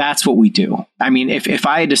 And that's what we do. I mean, if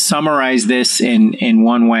I had to summarize this in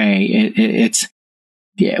one way, it's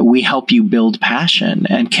we help you build passion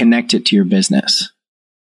and connect it to your business.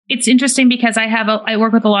 It's interesting because I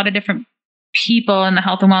work with a lot of different people in the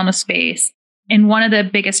health and wellness space. And one of the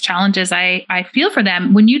biggest challenges I feel for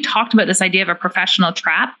them, when you talked about this idea of a professional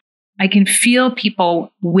trap, I can feel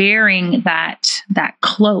people wearing that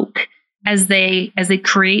cloak as they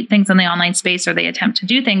create things in the online space or they attempt to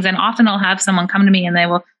do things. And often I'll have someone come to me and they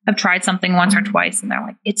will have tried something once or twice and they're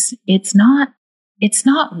like, it's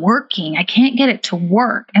not working. I can't get it to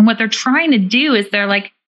work. And what they're trying to do is they're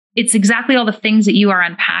like, it's exactly all the things that you are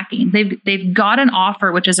unpacking. They've got an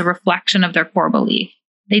offer, which is a reflection of their core belief.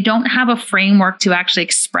 They don't have a framework to actually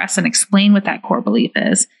express and explain what that core belief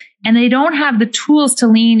is. And they don't have the tools to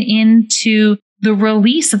lean into the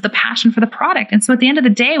release of the passion for the product. And so at the end of the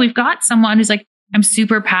day, we've got someone who's like, I'm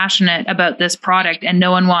super passionate about this product and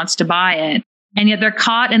no one wants to buy it. And yet they're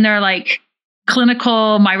caught in their like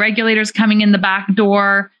clinical, my regulator's coming in the back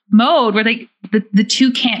door mode where the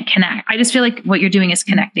two can't connect. I just feel like what you're doing is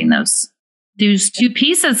connecting those two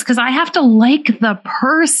pieces because I have to like the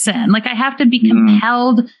person. Like I have to be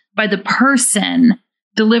compelled by the person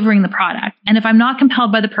delivering the product. And if I'm not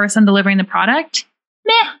compelled by the person delivering the product,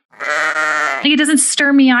 like it doesn't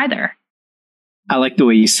stir me either. I like the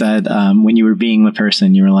way you said when you were being the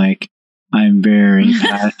person, you were like, I'm very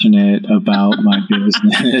passionate about my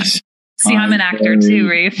business. See, I'm an actor too,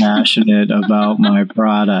 Reef. Passionate about my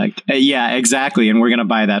product. Yeah, exactly. And we're going to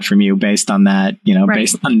buy that from you based on that,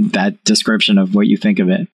 based on that description of what you think of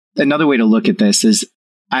it. Another way to look at this is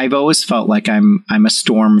I've always felt like I'm a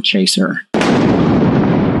storm chaser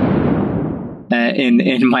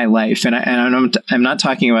in my life. And I'm not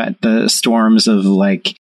talking about the storms of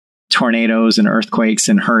like tornadoes and earthquakes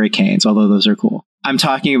and hurricanes, although those are cool. I'm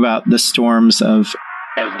talking about the storms of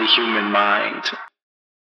the human mind,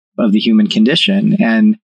 of the human condition.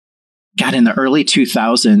 And God, in the early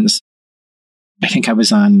 2000s, I think I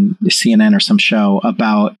was on CNN or some show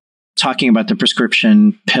about talking about the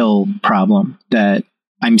prescription pill problem that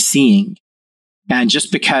I'm seeing. And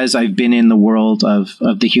just because I've been in the world of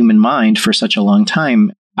the human mind for such a long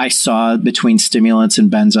time, I saw between stimulants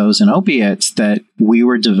and benzos and opiates that we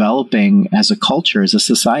were developing as a culture, as a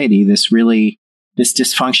society, this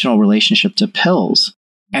dysfunctional relationship to pills.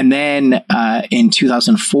 And then in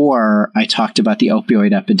 2004, I talked about the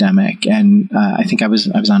opioid epidemic. And I think I was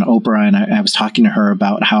on Oprah and I was talking to her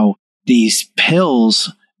about how these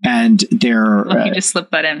pills and their... Look, you just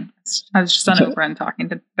slipped that in. I was just on Oprah and talking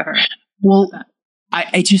to her. Well,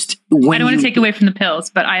 I just... I don't want to take away from the pills,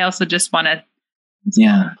 but I also just want to...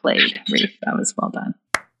 Played, Reef. That was well done.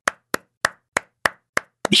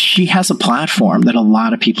 She has a platform that a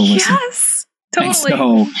lot of people listen. Yes, totally.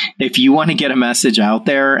 And so if you want to get a message out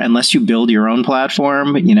there, unless you build your own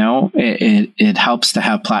platform, it helps to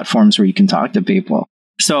have platforms where you can talk to people.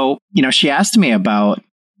 So, she asked me about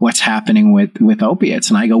what's happening with opiates.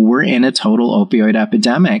 And I go, we're in a total opioid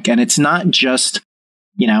epidemic. And it's not just,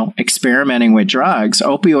 experimenting with drugs.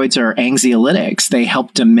 Opioids are anxiolytics. They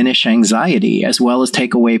help diminish anxiety as well as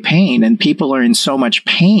take away pain. And people are in so much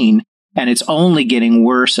pain, and it's only getting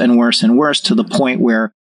worse and worse and worse to the point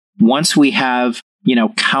where once we have,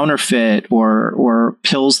 counterfeit or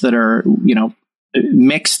pills that are,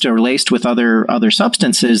 mixed or laced with other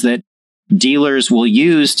substances that dealers will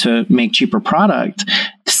use to make cheaper product,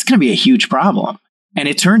 this is going to be a huge problem. And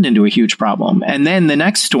it turned into a huge problem. And then the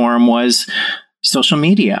next storm was social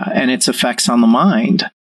media and its effects on the mind.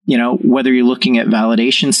 Whether you're looking at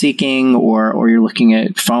validation seeking or you're looking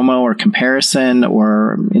at FOMO or comparison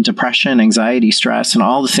or depression, anxiety, stress, and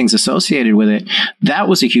all the things associated with it, that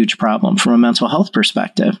was a huge problem from a mental health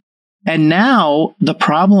perspective. And now the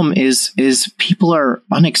problem is people are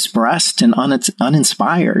unexpressed and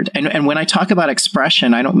uninspired. And when I talk about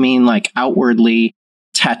expression, I don't mean like outwardly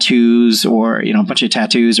tattoos or, a bunch of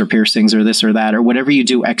tattoos or piercings or this or that, or whatever you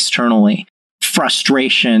do externally.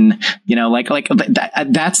 Frustration,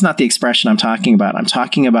 that's not the expression I'm talking about. I'm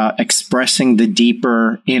talking about expressing the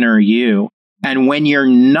deeper inner you. And when you're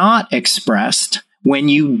not expressed, when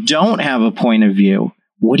you don't have a point of view,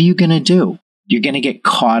 what are you going to do? You're going to get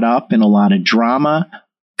caught up in a lot of drama,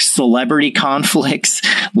 celebrity conflicts,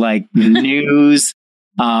 like news.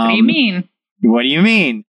 What do you mean? What do you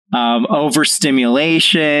mean?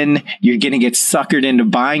 Overstimulation. You're going to get suckered into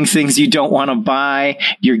buying things you don't want to buy.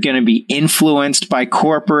 You're going to be influenced by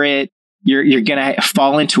corporate. You're going to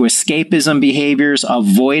fall into escapism behaviors,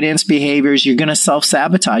 avoidance behaviors. You're going to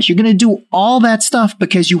self-sabotage. You're going to do all that stuff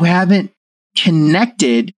because you haven't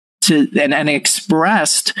connected to and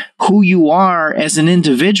expressed who you are as an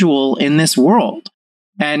individual in this world.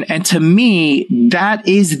 And to me, that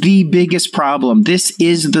is the biggest problem. This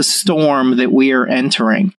is the storm that we are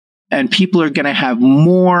entering. And people are going to have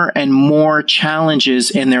more and more challenges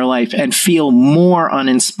in their life and feel more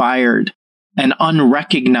uninspired and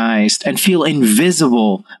unrecognized and feel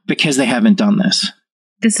invisible because they haven't done this.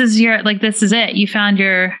 This is it. You found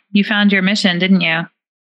your mission, didn't you?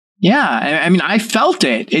 Yeah. I mean, I felt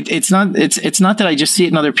it. It's not that I just see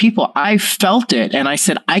it in other people. I felt it. And I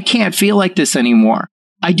said, I can't feel like this anymore.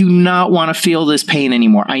 I do not want to feel this pain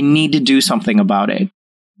anymore. I need to do something about it.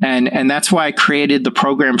 And that's why I created the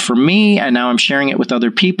program for me. And now I'm sharing it with other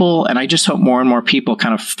people. And I just hope more and more people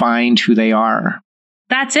kind of find who they are.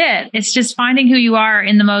 That's it. It's just finding who you are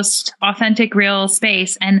in the most authentic, real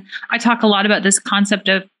space. And I talk a lot about this concept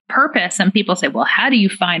of purpose. And people say, well, how do you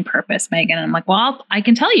find purpose, Megan? And I'm like, well, I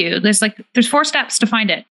can tell you, there's 4 steps to find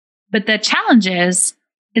it. But the challenge is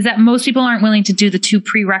that most people aren't willing to do the 2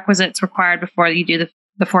 prerequisites required before you do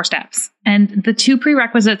the 4 steps. And the 2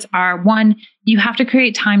 prerequisites are, 1, you have to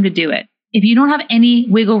create time to do it. If you don't have any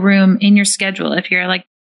wiggle room in your schedule, if you're like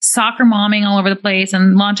soccer momming all over the place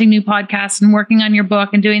and launching new podcasts and working on your book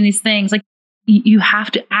and doing these things, like you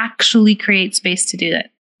have to actually create space to do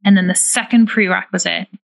it. And then the second prerequisite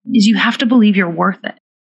is you have to believe you're worth it.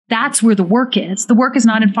 That's where the work is. The work is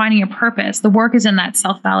not in finding your purpose. The work is in that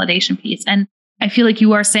self-validation piece. And I feel like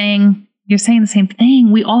you're saying the same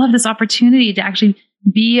thing. We all have this opportunity to actually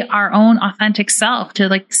be our own authentic self, to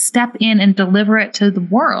like step in and deliver it to the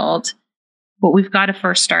world. But we've got to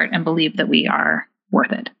first start and believe that we are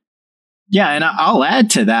worth it. Yeah, and I'll add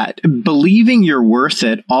to that. Believing you're worth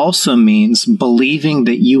it also means believing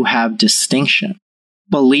that you have distinction.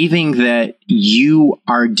 Believing that you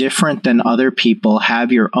are different than other people,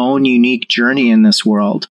 have your own unique journey in this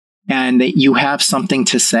world, and that you have something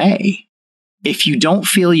to say. If you don't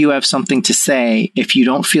feel you have something to say, if you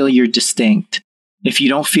don't feel you're distinct, if you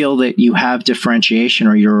don't feel that you have differentiation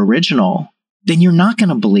or you're original, then you're not going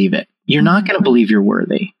to believe it. You're not going to believe you're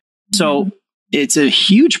worthy. So it's a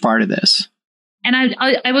huge part of this. And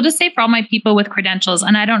I will just say for all my people with credentials,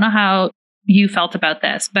 and I don't know how you felt about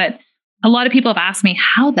this, but a lot of people have asked me,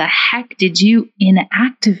 how the heck did you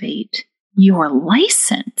inactivate your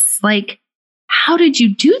license? Like, how did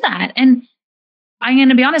you do that? And I'm going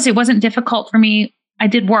to be honest, it wasn't difficult for me. I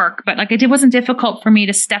did work, but like it wasn't difficult for me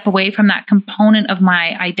to step away from that component of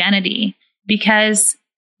my identity, because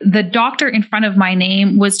the doctor in front of my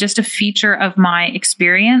name was just a feature of my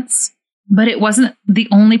experience, but it wasn't the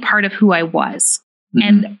only part of who I was.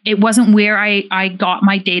 And it wasn't where I got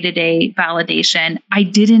my day-to-day validation. I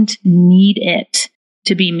didn't need it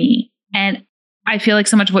to be me. And I feel like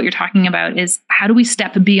so much of what you're talking about is how do we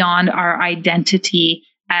step beyond our identity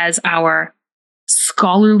as our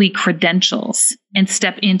scholarly credentials and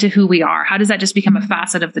step into who we are? How does that just become a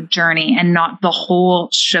facet of the journey and not the whole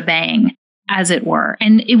shebang, as it were?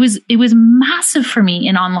 And it was massive for me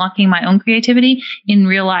in unlocking my own creativity, in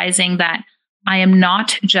realizing that I am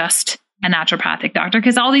not just a naturopathic doctor,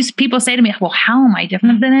 because all these people say to me, well, how am I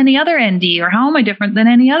different than any other ND, or how am I different than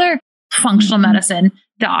any other functional medicine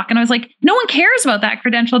doc? And I was like, no one cares about that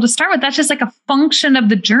credential to start with. That's just like a function of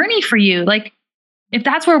the journey for you. Like, if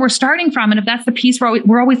that's where we're starting from, and if that's the piece where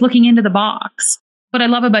we're always looking into the box. What I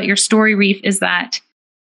love about your story, Reef, is that,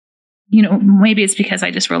 you know, maybe it's because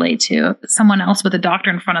I just relate to someone else with a doctor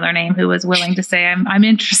in front of their name who was willing to say, I'm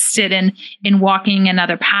interested in walking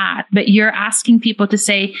another path. But you're asking people to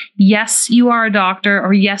say, yes, you are a doctor,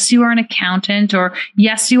 or yes, you are an accountant, or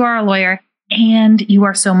yes, you are a lawyer, and you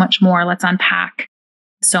are so much more. Let's unpack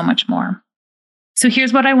so much more. So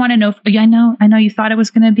here's what I want to know. I know you thought it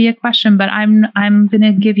was going to be a question, but I'm going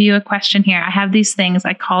to give you a question here. I have these things.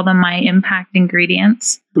 I call them my impact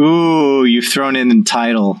ingredients. Ooh, you've thrown in the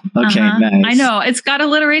title. Okay, nice. I know. It's got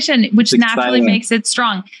alliteration, which naturally makes it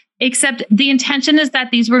strong. Except the intention is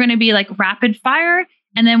that these were going to be like rapid fire.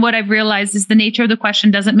 And then what I've realized is the nature of the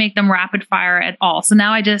question doesn't make them rapid fire at all. So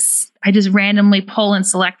now I just randomly pull and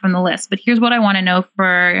select from the list. But here's what I want to know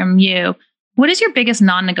from you. What is your biggest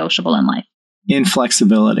non-negotiable in life?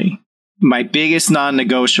 Inflexibility. My biggest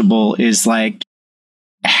non-negotiable is like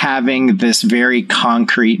having this very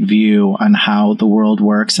concrete view on how the world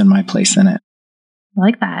works and my place in it. I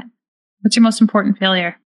like that. What's your most important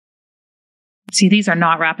failure? See, these are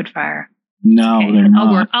not rapid fire. No, okay. they're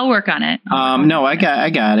not. I'll work on it. No, I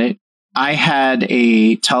got it. I had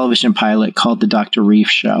a television pilot called the Dr.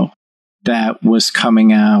 Reef Show that was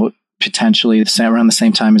coming out potentially around the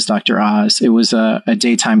same time as Dr. Oz. It was a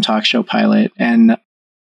daytime talk show pilot, and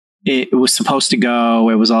it was supposed to go.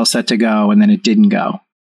 It was all set to go, and then it didn't go.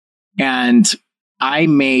 And I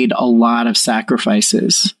made a lot of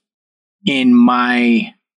sacrifices in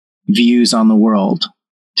my views on the world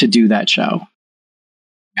to do that show.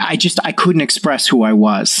 I couldn't express who I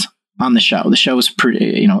was on the show. The show was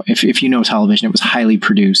pretty, if you know television, it was highly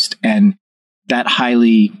produced, and that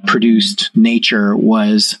highly produced nature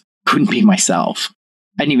couldn't be myself.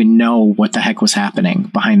 I didn't even know what the heck was happening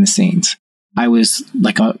behind the scenes. I was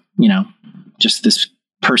like just this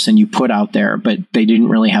person you put out there, but they didn't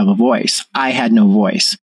really have a voice. I had no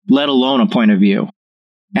voice, let alone a point of view.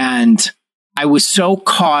 And I was so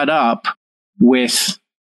caught up with,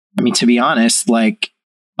 to be honest, like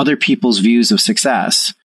other people's views of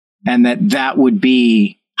success, and that would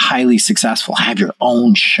be highly successful. Have your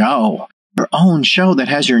own show that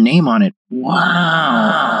has your name on it.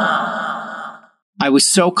 Wow. I was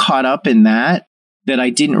so caught up in that I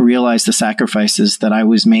didn't realize the sacrifices that I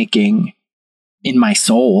was making in my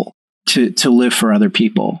soul to live for other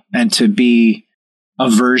people and to be a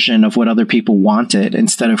version of what other people wanted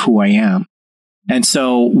instead of who I am. And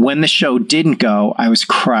so when the show didn't go, I was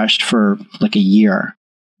crushed for like a year.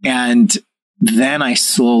 And then I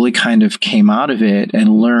slowly kind of came out of it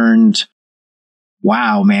and learned,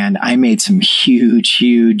 wow, man, I made some huge,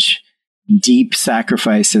 huge, deep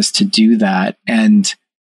sacrifices to do that. And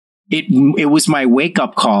it was my wake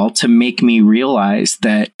up call to make me realize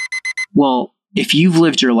that, well, if you've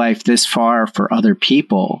lived your life this far for other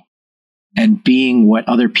people and being what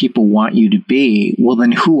other people want you to be, well,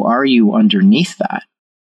 then who are you underneath that?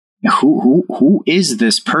 Who is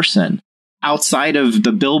this person outside of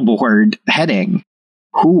the billboard heading?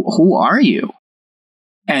 Who are you?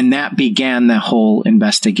 And that began the whole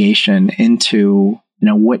investigation into,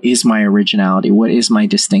 what is my originality? What is my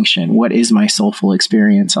distinction? What is my soulful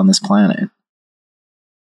experience on this planet?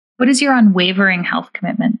 What is your unwavering health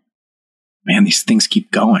commitment? Man, these things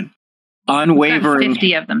keep going. Unwavering. We've got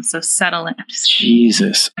 50 of them, so settle in.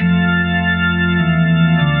 Jesus.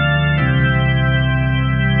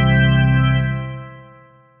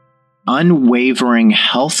 Unwavering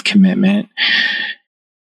health commitment.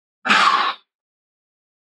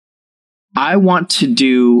 I want to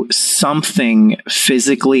do something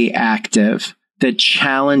physically active that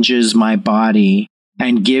challenges my body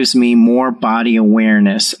and gives me more body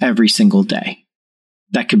awareness every single day.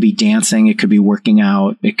 That could be dancing, it could be working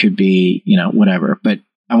out, it could be, whatever. But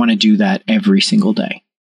I want to do that every single day.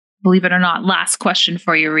 Believe it or not, last question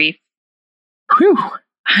for you, Reef. Whew.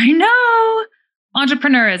 I know.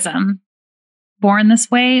 Entrepreneurism. Born this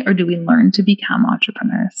way, or do we learn to become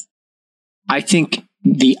entrepreneurs? I think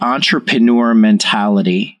the entrepreneur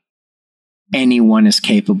mentality, anyone is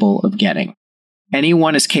capable of getting.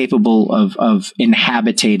 Anyone is capable of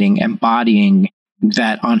inhabiting, embodying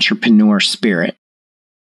that entrepreneur spirit.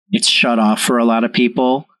 It's shut off for a lot of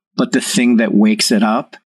people, but the thing that wakes it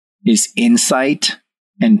up is insight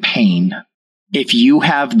and pain. If you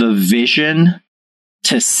have the vision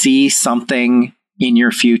to see something in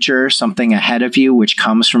your future, something ahead of you, which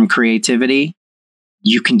comes from creativity,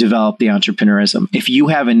 you can develop the entrepreneurism. If you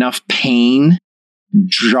have enough pain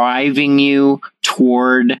driving you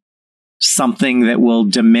toward something that will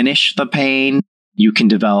diminish the pain, you can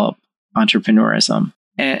develop entrepreneurism.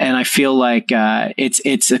 And I feel like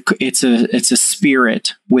it's a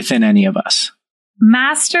spirit within any of us.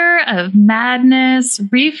 Master of Madness,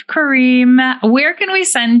 Reef Karim, where can we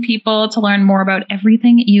send people to learn more about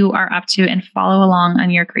everything you are up to and follow along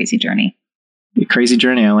on your crazy journey? Crazy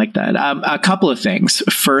journey. I like that. A couple of things.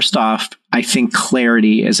 First off, I think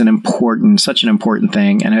clarity is such an important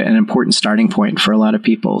thing and an important starting point for a lot of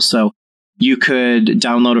people. So you could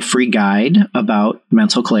download a free guide about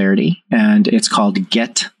mental clarity, and it's called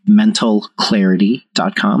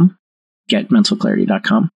getmentalclarity.com.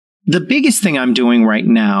 Getmentalclarity.com. The biggest thing I'm doing right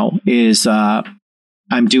now is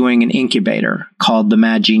I'm doing an incubator called the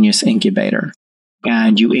Mad Genius Incubator.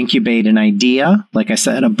 And you incubate an idea, like I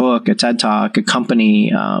said, a book, a TED Talk, a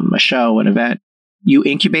company, a show, an event. You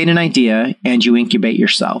incubate an idea and you incubate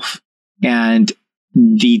yourself. And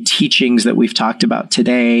the teachings that we've talked about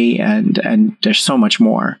today, and there's so much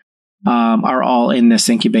more, are all in this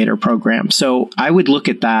incubator program. So I would look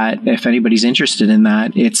at that if anybody's interested in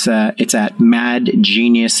that. It's at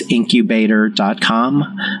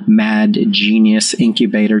madgeniusincubator.com,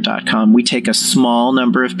 madgeniusincubator.com. We take a small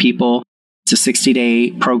number of people. It's a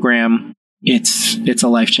 60-day program. It's a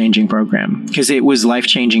life-changing program because it was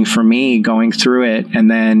life-changing for me going through it. And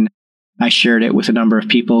then I shared it with a number of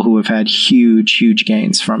people who have had huge, huge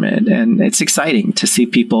gains from it. And it's exciting to see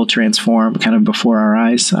people transform kind of before our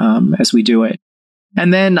eyes as we do it.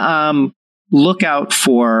 And then look out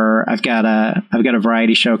for, I've got a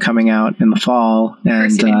variety show coming out in the fall.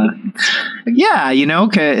 And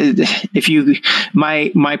if you,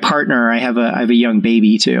 my partner, I have a young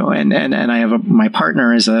baby too. And my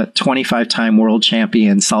partner is a 25-time world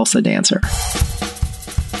champion salsa dancer.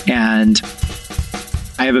 And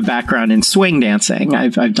I have a background in swing dancing.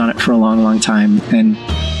 I've done it for a long, long time. And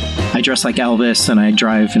I dress like Elvis and I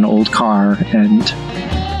drive an old car. And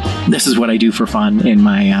this is what I do for fun in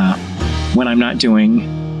my, when I'm not doing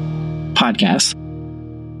podcasts.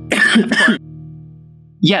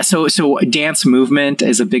 Yeah, so dance movement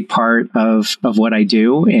is a big part of what I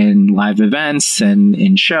do in live events and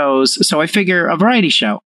in shows. So I figure a variety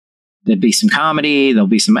show. There'll be some comedy, there'll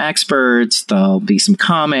be some experts, there'll be some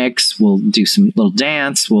comics, we'll do some little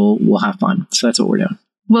dance, we'll have fun. So that's what we're doing.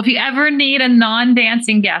 Well, if you ever need a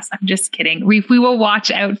non-dancing guest, I'm just kidding. We will watch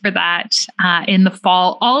out for that in the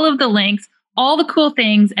fall. All of the links, all the cool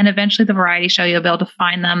things, and eventually the variety show, you'll be able to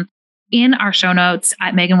find them in our show notes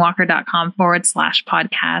at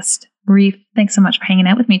meganwalker.com/podcast. Reef, thanks so much for hanging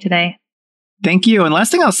out with me today. Thank you. And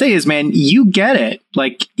last thing I'll say is, man, you get it.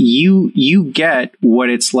 Like you get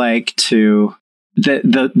what it's like to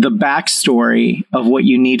the backstory of what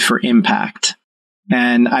you need for impact.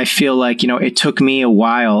 And I feel like, it took me a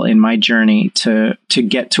while in my journey to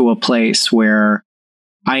get to a place where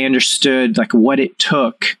I understood like what it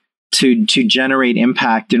took to generate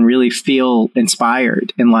impact and really feel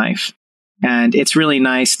inspired in life. And it's really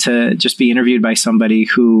nice to just be interviewed by somebody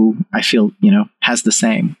who I feel, has the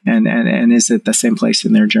same and is at the same place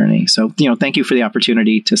in their journey. So, thank you for the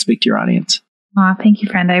opportunity to speak to your audience. Thank you,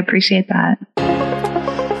 friend. I appreciate that.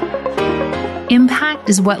 Impact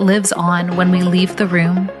is what lives on when we leave the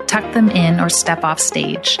room, tuck them in, or step off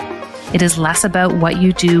stage. It is less about what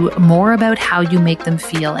you do, more about how you make them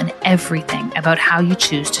feel, and everything about how you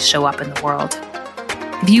choose to show up in the world.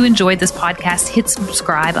 If you enjoyed this podcast, hit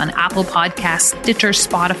subscribe on Apple Podcasts, Stitcher,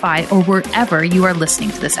 Spotify, or wherever you are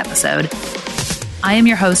listening to this episode. I am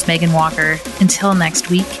your host, Megan Walker. Until next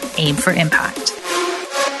week, aim for impact.